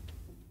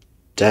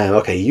 Damn,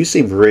 okay, you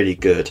seem really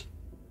good.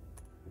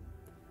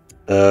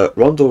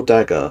 Rondel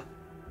Dagger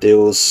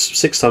deals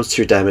 6 times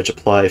 2 damage,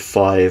 apply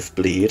 5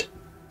 bleed.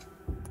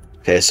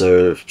 Okay,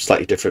 so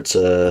slightly different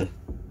to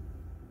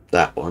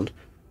that one.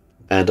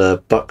 And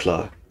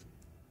Buckler.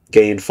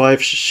 Gain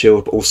 5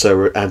 shield, but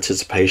also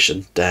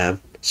anticipation. Damn.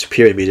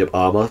 Superior medium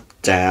armor.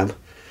 Damn.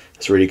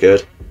 That's really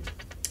good.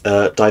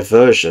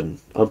 Diversion.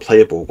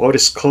 Unplayable. While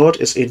this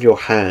card is in your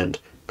hand,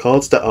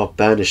 cards that are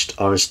banished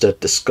are instead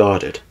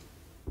discarded.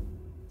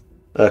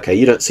 Okay,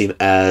 you don't seem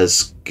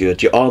as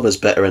good. Your armor's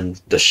better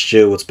and the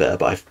shield's better,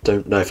 but I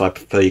don't know if I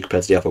prefer you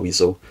compared to the other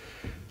Weasel.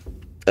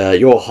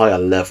 You're higher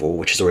level,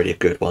 which is already a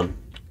good one.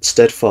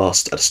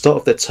 Steadfast. At the start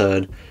of their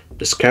turn,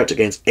 this character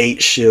gains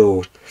 8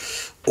 shield.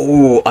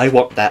 Oh, I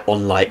want that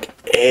on like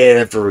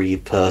every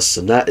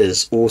person. That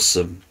is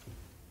awesome.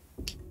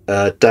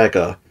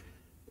 Dagger.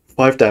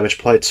 5 damage,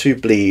 apply 2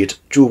 bleed.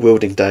 Dual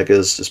wielding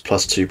daggers is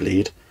plus 2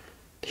 bleed.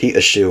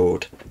 Heater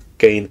shield.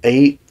 Gain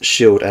 8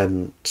 shield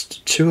and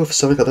 2 of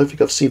something I don't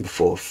think I've seen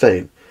before.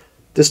 Fame.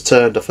 This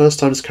turn, the first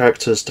time this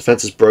character's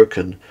defense is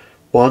broken,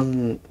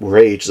 1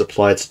 rage is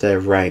applied to their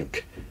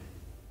rank.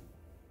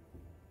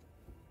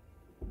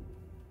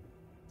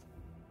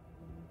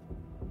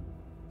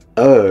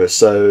 Oh,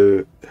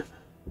 so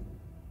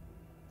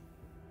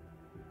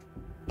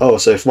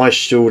if my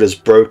shield is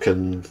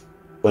broken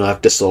when I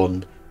have this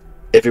on,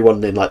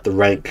 everyone in like the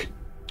rank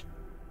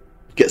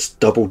gets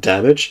double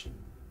damage?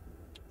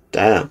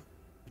 Damn.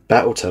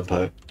 Battle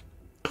tempo.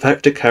 If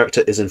active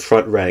character is in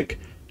front rank,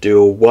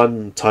 deal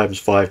 1 times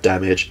 5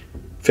 damage.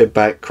 If in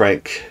back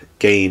rank,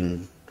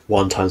 gain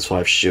 1 times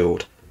 5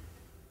 shield.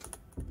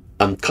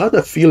 I'm kind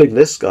of feeling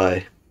this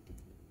guy.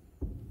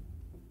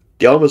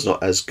 The armor's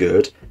not as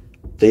good.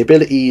 The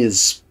ability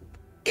is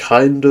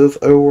kind of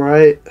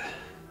alright.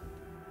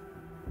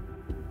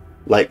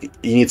 Like,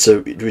 you need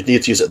to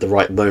use it at the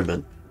right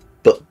moment.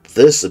 But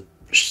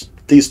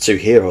these two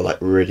here are like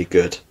really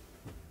good.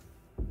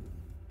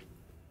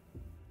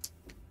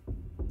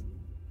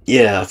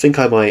 Yeah, I think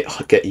I might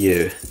get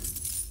you.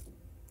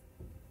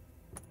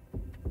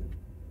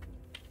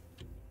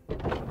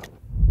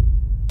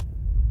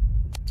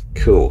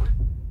 Cool.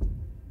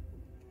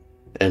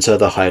 Enter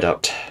the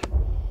hideout.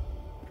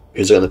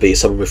 Who's it going to be?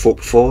 Someone we fought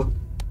before?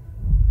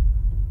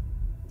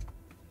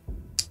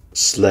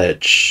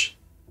 Sledge.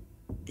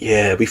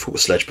 Yeah, we fought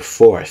with Sledge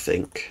before, I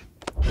think.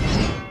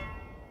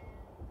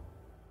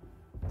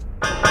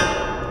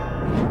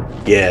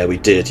 Yeah, we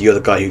did. You're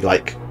the guy who,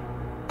 like,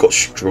 got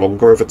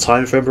stronger over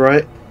time, if I remember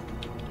right?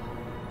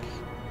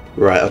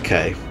 Right,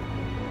 okay.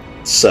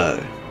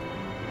 So.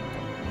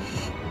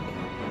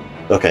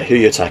 Okay, who are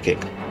you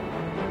attacking?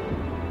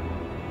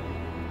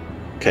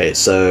 Okay,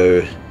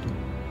 so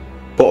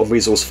bottom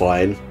Weasel's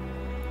fine.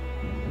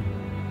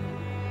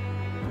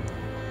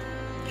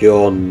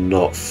 You're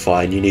not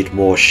fine, you need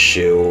more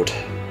shield.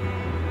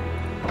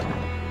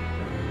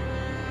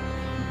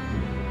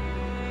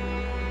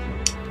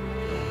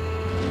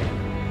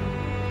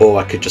 Or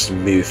I could just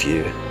move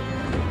you.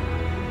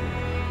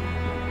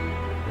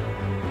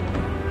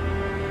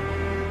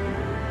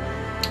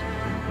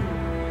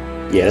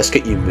 Yeah, let's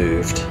get you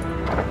moved.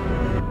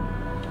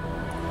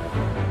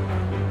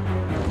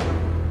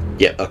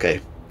 Yeah, okay,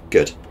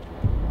 good.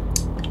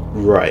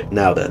 Right,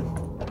 now then.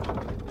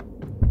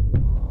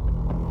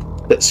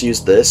 Let's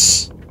use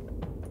this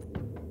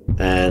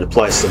and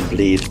apply some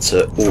bleed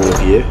to all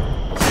of you.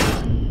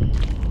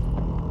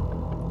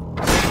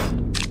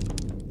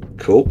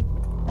 Cool.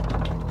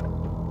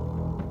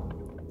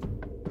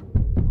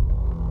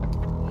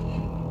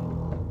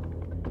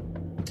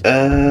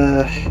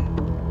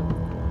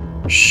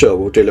 Sure,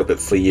 we'll do a little bit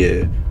for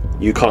you.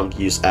 You can't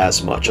use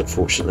as much,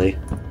 unfortunately.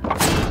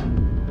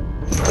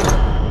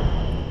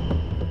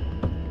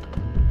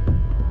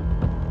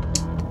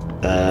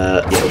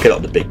 Yeah, we'll get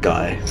on the big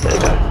guy. There we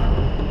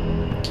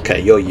go.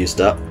 Okay, you're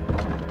used up.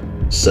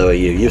 So are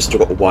you. You've still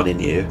got one in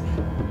you.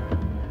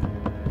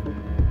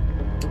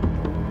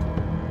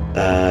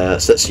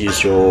 So let's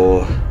use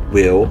your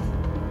wheel.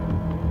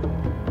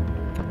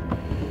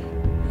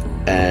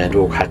 And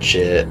we'll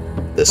hatchet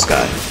this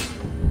guy.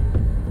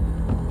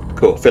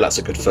 Cool, I feel that's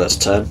a good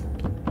first turn.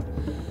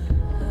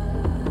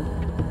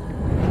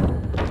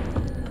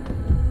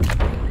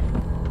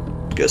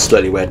 Good,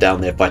 slowly wear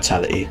down their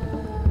vitality.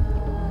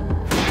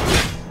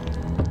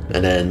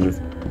 And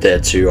then their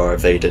two are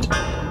evaded.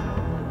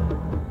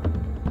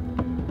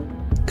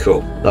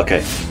 Cool,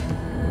 okay.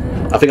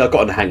 I think I've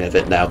gotten the hang of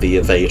it now, the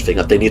evade thing.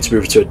 They need to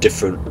move to a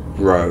different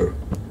row,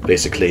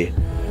 basically,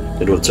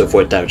 in order to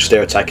avoid damage.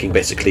 They're attacking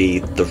basically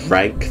the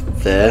rank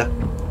there.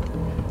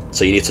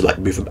 So you need to like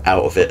move them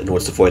out of it in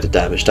order to avoid the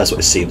damage. That's what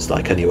it seems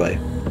like anyway.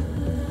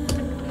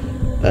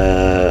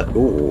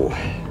 Ooh.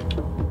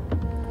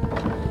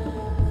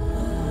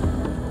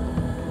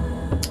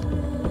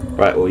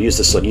 Right, we'll use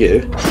this on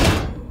you.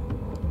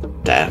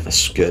 Damn,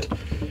 that's good.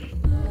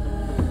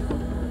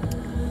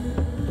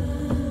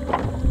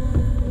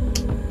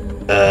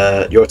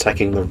 You're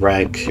attacking the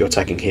rank, you're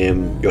attacking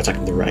him, you're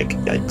attacking the rank.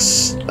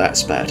 Yikes,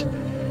 that's bad.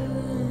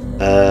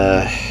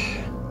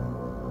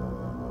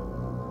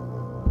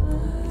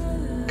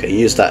 Okay,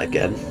 use that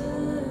again.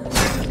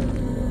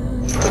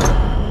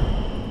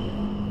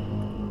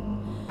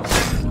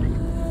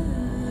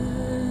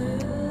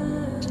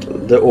 Just a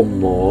little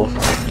more.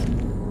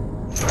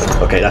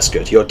 Okay, that's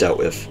good. You're dealt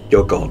with.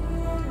 You're gone.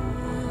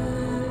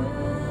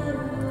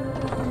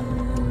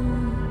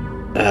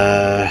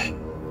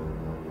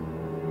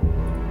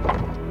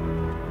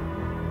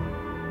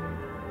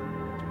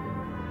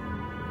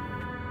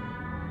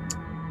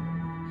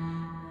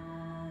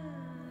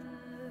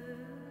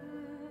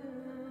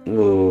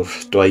 Ooh,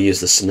 do I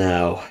use this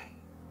now?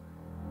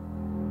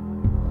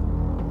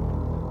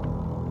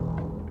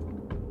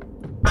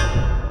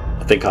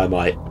 I think I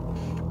might.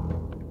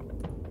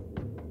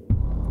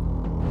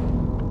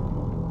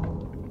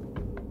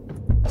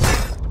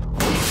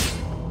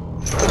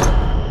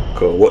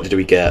 Cool, what did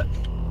we get?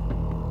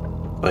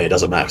 Oh, it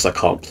doesn't matter because I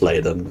can't play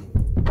them.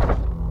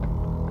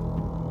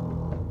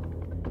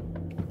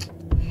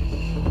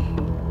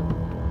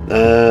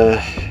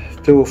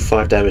 Deal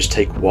 5 damage,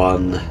 take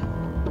 1.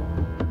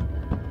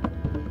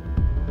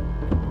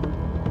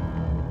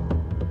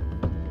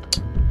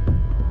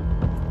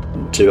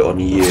 Do it on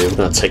you. I'm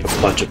going to take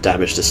a bunch of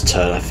damage this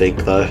turn, I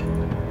think, though.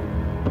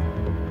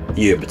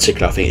 You in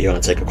particular, I think you're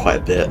going to take quite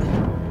a bit.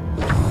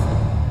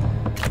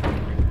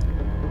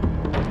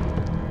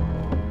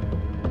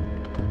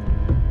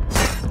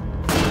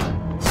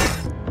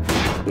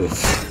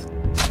 Oof.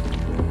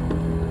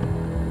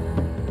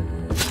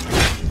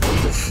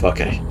 Oof,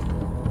 okay.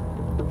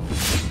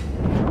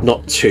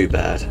 Not too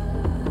bad.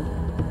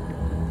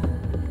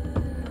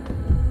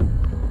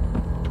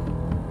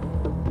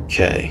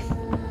 Okay.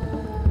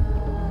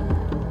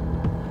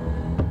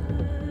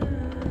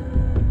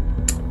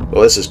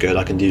 Well, this is good.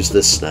 I can use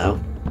this now.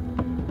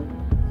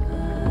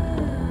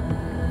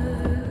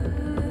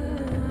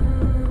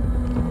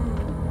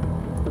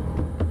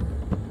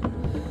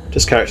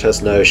 This character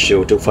has no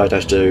shield. Deal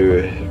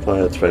 5-2.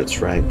 Fire threat its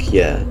rank.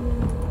 Yeah.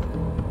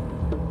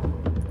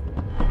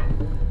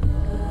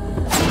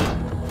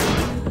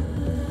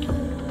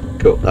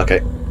 Cool.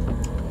 Okay.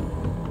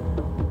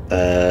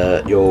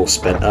 You're all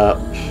spent up.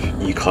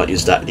 You can't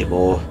use that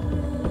anymore.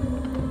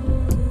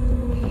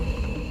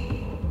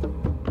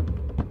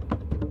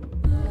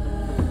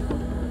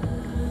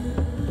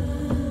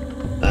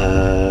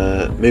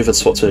 Move and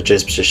swap to an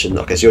adjacent position.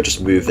 Okay, so you're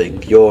just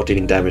moving. You're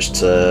dealing damage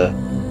to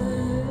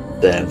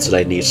them, so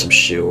they need some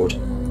shield.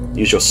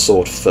 Use your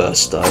sword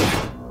first, though.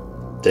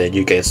 Then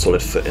you gain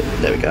solid footing.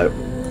 There we go.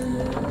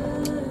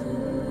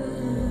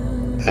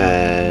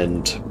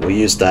 And we'll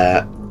use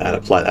that and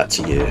apply that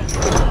to you.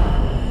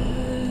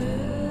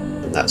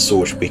 And that's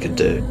all we can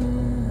do.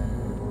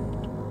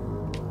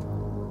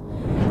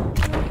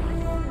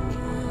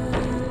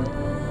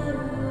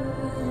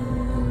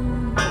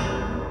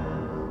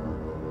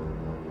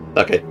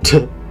 Okay.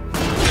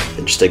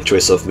 Interesting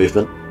choice of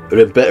movement. It would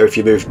have been better if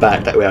you moved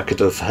back, that way I could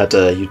have had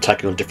you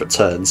attacking on different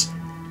turns.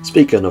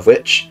 Speaking of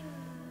which,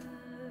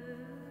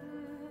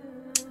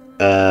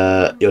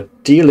 you're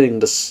dealing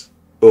this.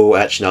 Oh,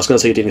 actually, no, I was going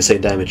to say you're dealing the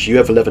same damage. You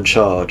have 11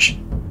 charge.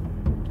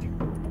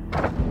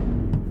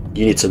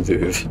 You need to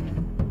move.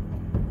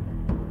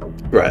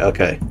 Right,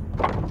 okay.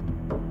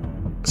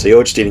 So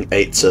you're just dealing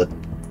 8 to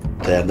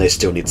them, they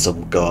still need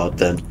some guard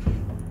then.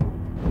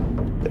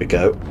 There we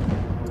go.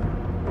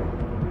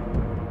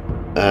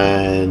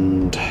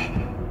 And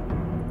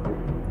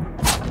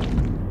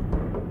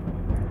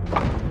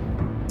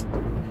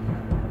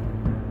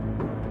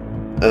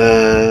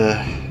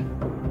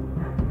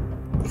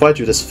if I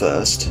do this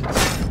first,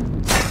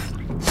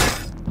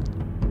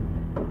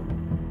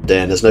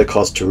 then there's no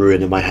cards to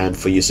ruin in my hand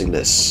for using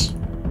this.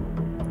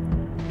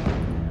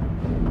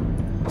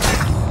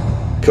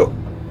 Cool.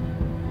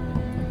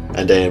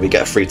 And then we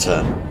get a free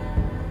turn.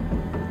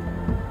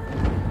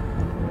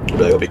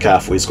 Although you'll be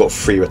careful, he's got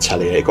free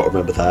retaliate, got to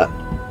remember that.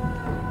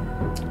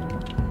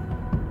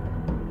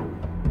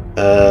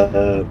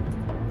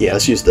 Yeah,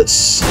 let's use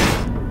this.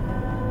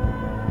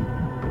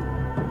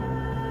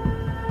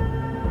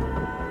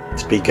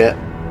 Did we get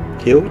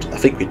healed? I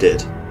think we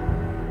did.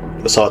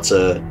 It was hard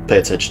to pay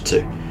attention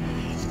to.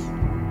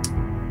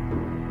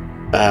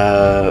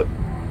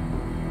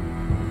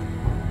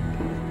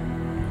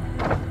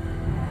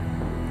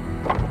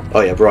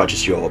 Oh yeah, Barrage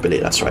is your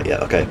ability, that's right, yeah,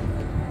 okay.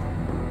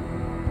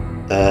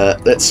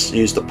 Let's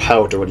use the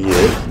powder on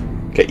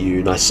you. Get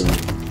you nice and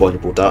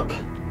vulnerable up.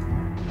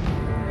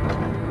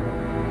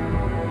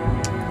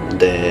 And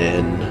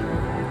then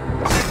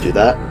do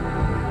that.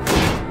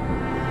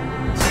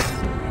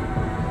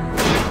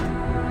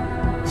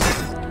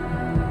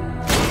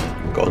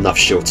 Got enough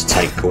shield to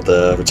tank all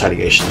the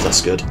retaliations,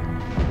 that's good.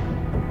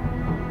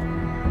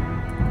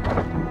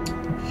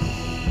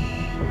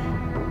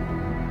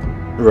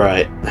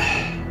 Right.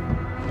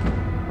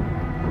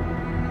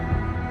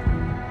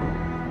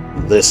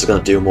 This is going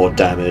to do more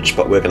damage,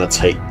 but we're going to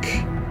take...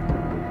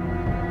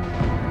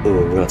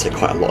 Ooh, we're going to take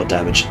quite a lot of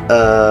damage.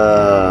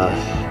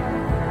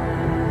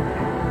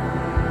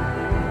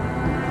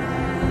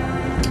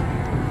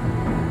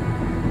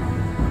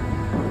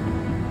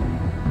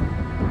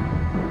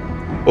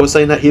 I was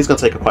saying that he's going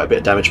to take quite a bit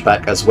of damage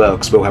back as well,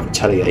 because we'll have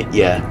retaliate.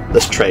 Yeah,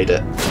 let's trade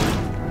it.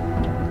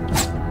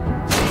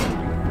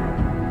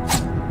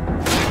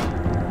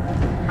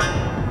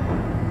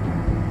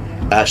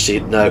 Actually,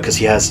 no, because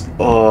he has...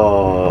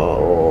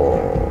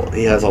 Oh,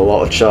 he has a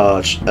lot of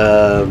charge.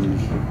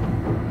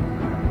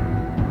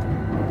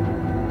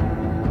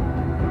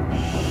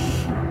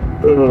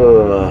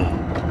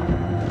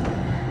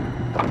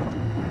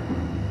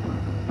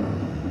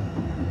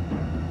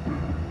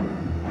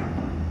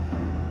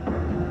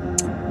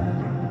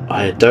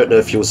 I don't know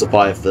if you'll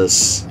survive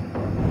this.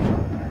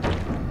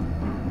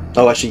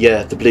 Oh, actually,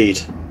 yeah, the bleed.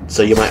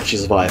 So you might actually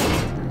survive.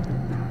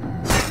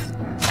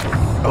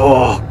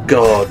 Oh,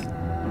 God.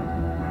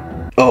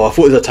 Oh, I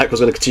thought the attack was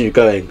going to continue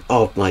going.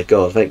 Oh my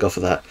god, thank god for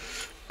that.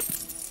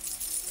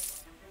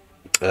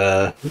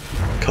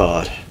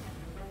 Card.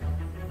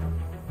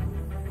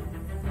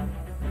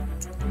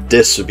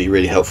 This would be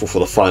really helpful for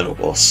the final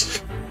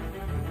boss.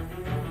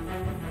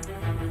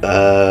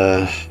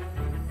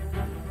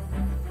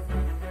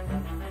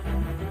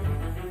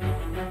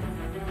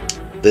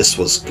 This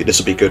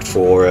would be good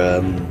for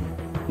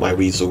my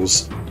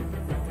Weasels.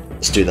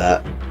 Let's do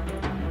that.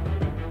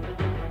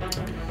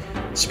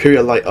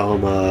 Superior light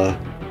armor,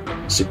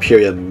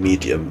 superior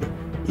medium.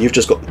 You've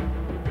just got...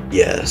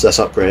 Yeah, so that's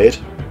upgrade.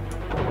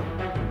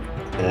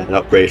 And an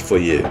upgrade for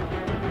you.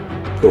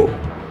 Cool.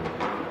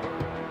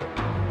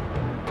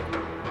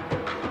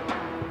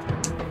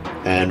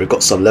 And we've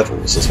got some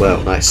levels as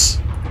well, nice.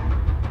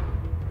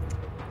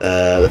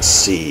 Let's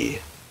see.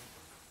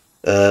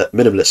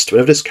 Minimalist.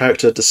 Whenever this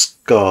character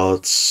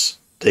discards,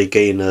 they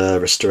gain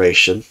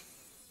restoration.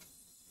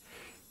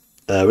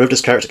 Whenever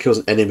this character kills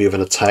an enemy with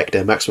an attack,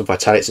 their maximum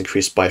vitality is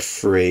increased by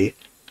 3.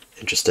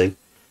 Interesting.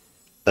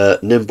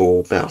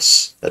 Nimble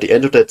Mouse. At the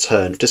end of their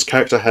turn, if this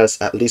character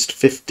has at least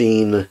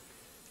 15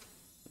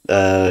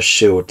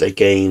 shield, they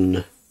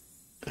gain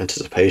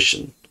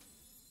anticipation.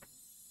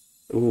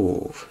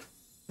 Ooh.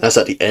 That's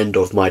at the end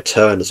of my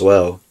turn as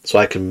well, so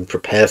I can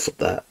prepare for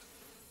that.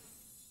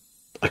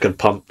 I can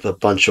pump a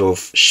bunch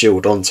of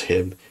shield onto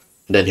him,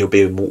 and then he'll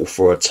be immortal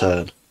for a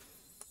turn.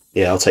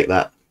 Yeah, I'll take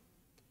that.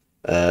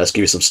 Let's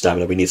give you some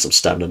stamina. We need some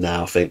stamina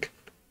now, I think.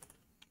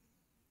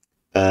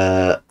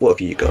 What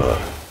have you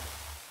got?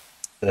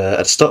 At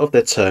the start of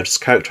their turn, this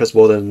character has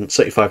more than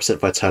 75%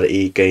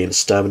 vitality, gain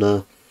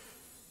stamina.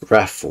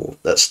 Raffle.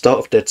 At the start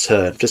of their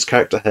turn, if this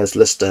character has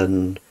less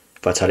than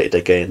vitality,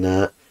 they gain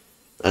that.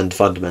 And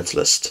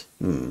Fundamentalist.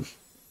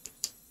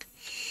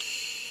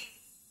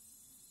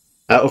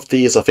 Out of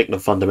these, I think the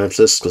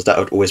Fundamentalist, because that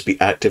would always be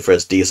active,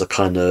 whereas these are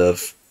kind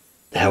of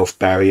health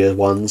barrier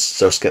ones.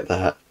 So let's get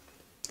that.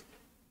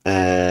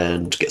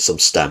 And get some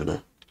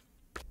stamina.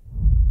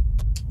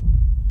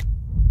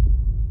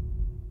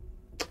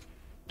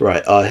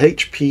 Right, our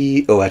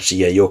HP... Oh, actually,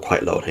 yeah, you're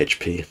quite low on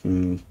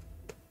HP.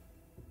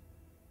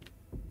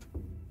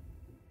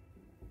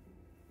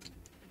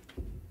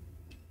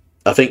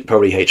 I think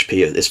probably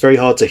HP. It's very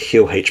hard to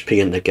heal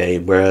HP in the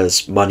game,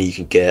 whereas money you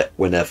can get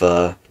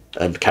whenever,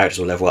 and characters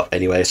will level up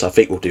anyway, so I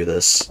think we'll do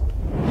this.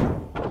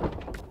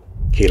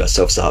 Heal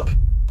ourselves up.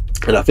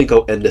 And I think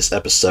I'll end this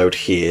episode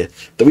here.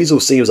 The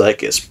Weasel seems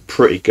like it's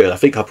pretty good. I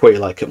think I probably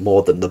like it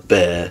more than the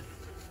Bear.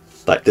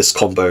 Like, this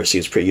combo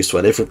seems pretty useful.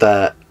 And if with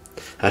that...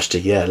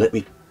 Actually, yeah, let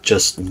me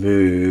just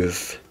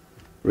move...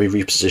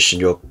 reposition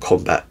your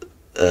combat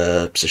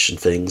position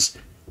things.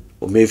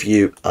 We'll move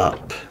you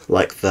up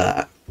like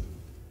that.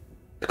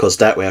 Because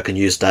that way I can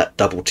use that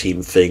double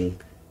team thing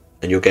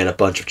and you'll get a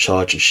bunch of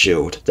charge and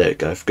shield. There we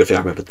go. Good thing I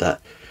remembered that.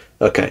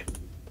 Okay.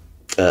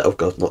 Oh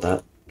god, not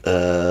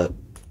that.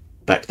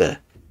 Back there.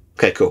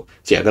 Okay, cool.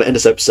 So yeah, I'm going to end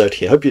this episode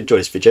here. Hope you enjoyed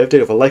this video. Do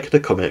leave a like and a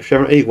comment. If you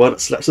haven't already, why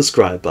not slap the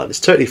subscribe button. It's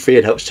totally free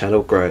and helps the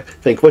channel grow.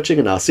 Thank you for watching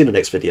and I'll see you in the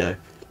next video.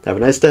 Have a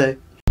nice day.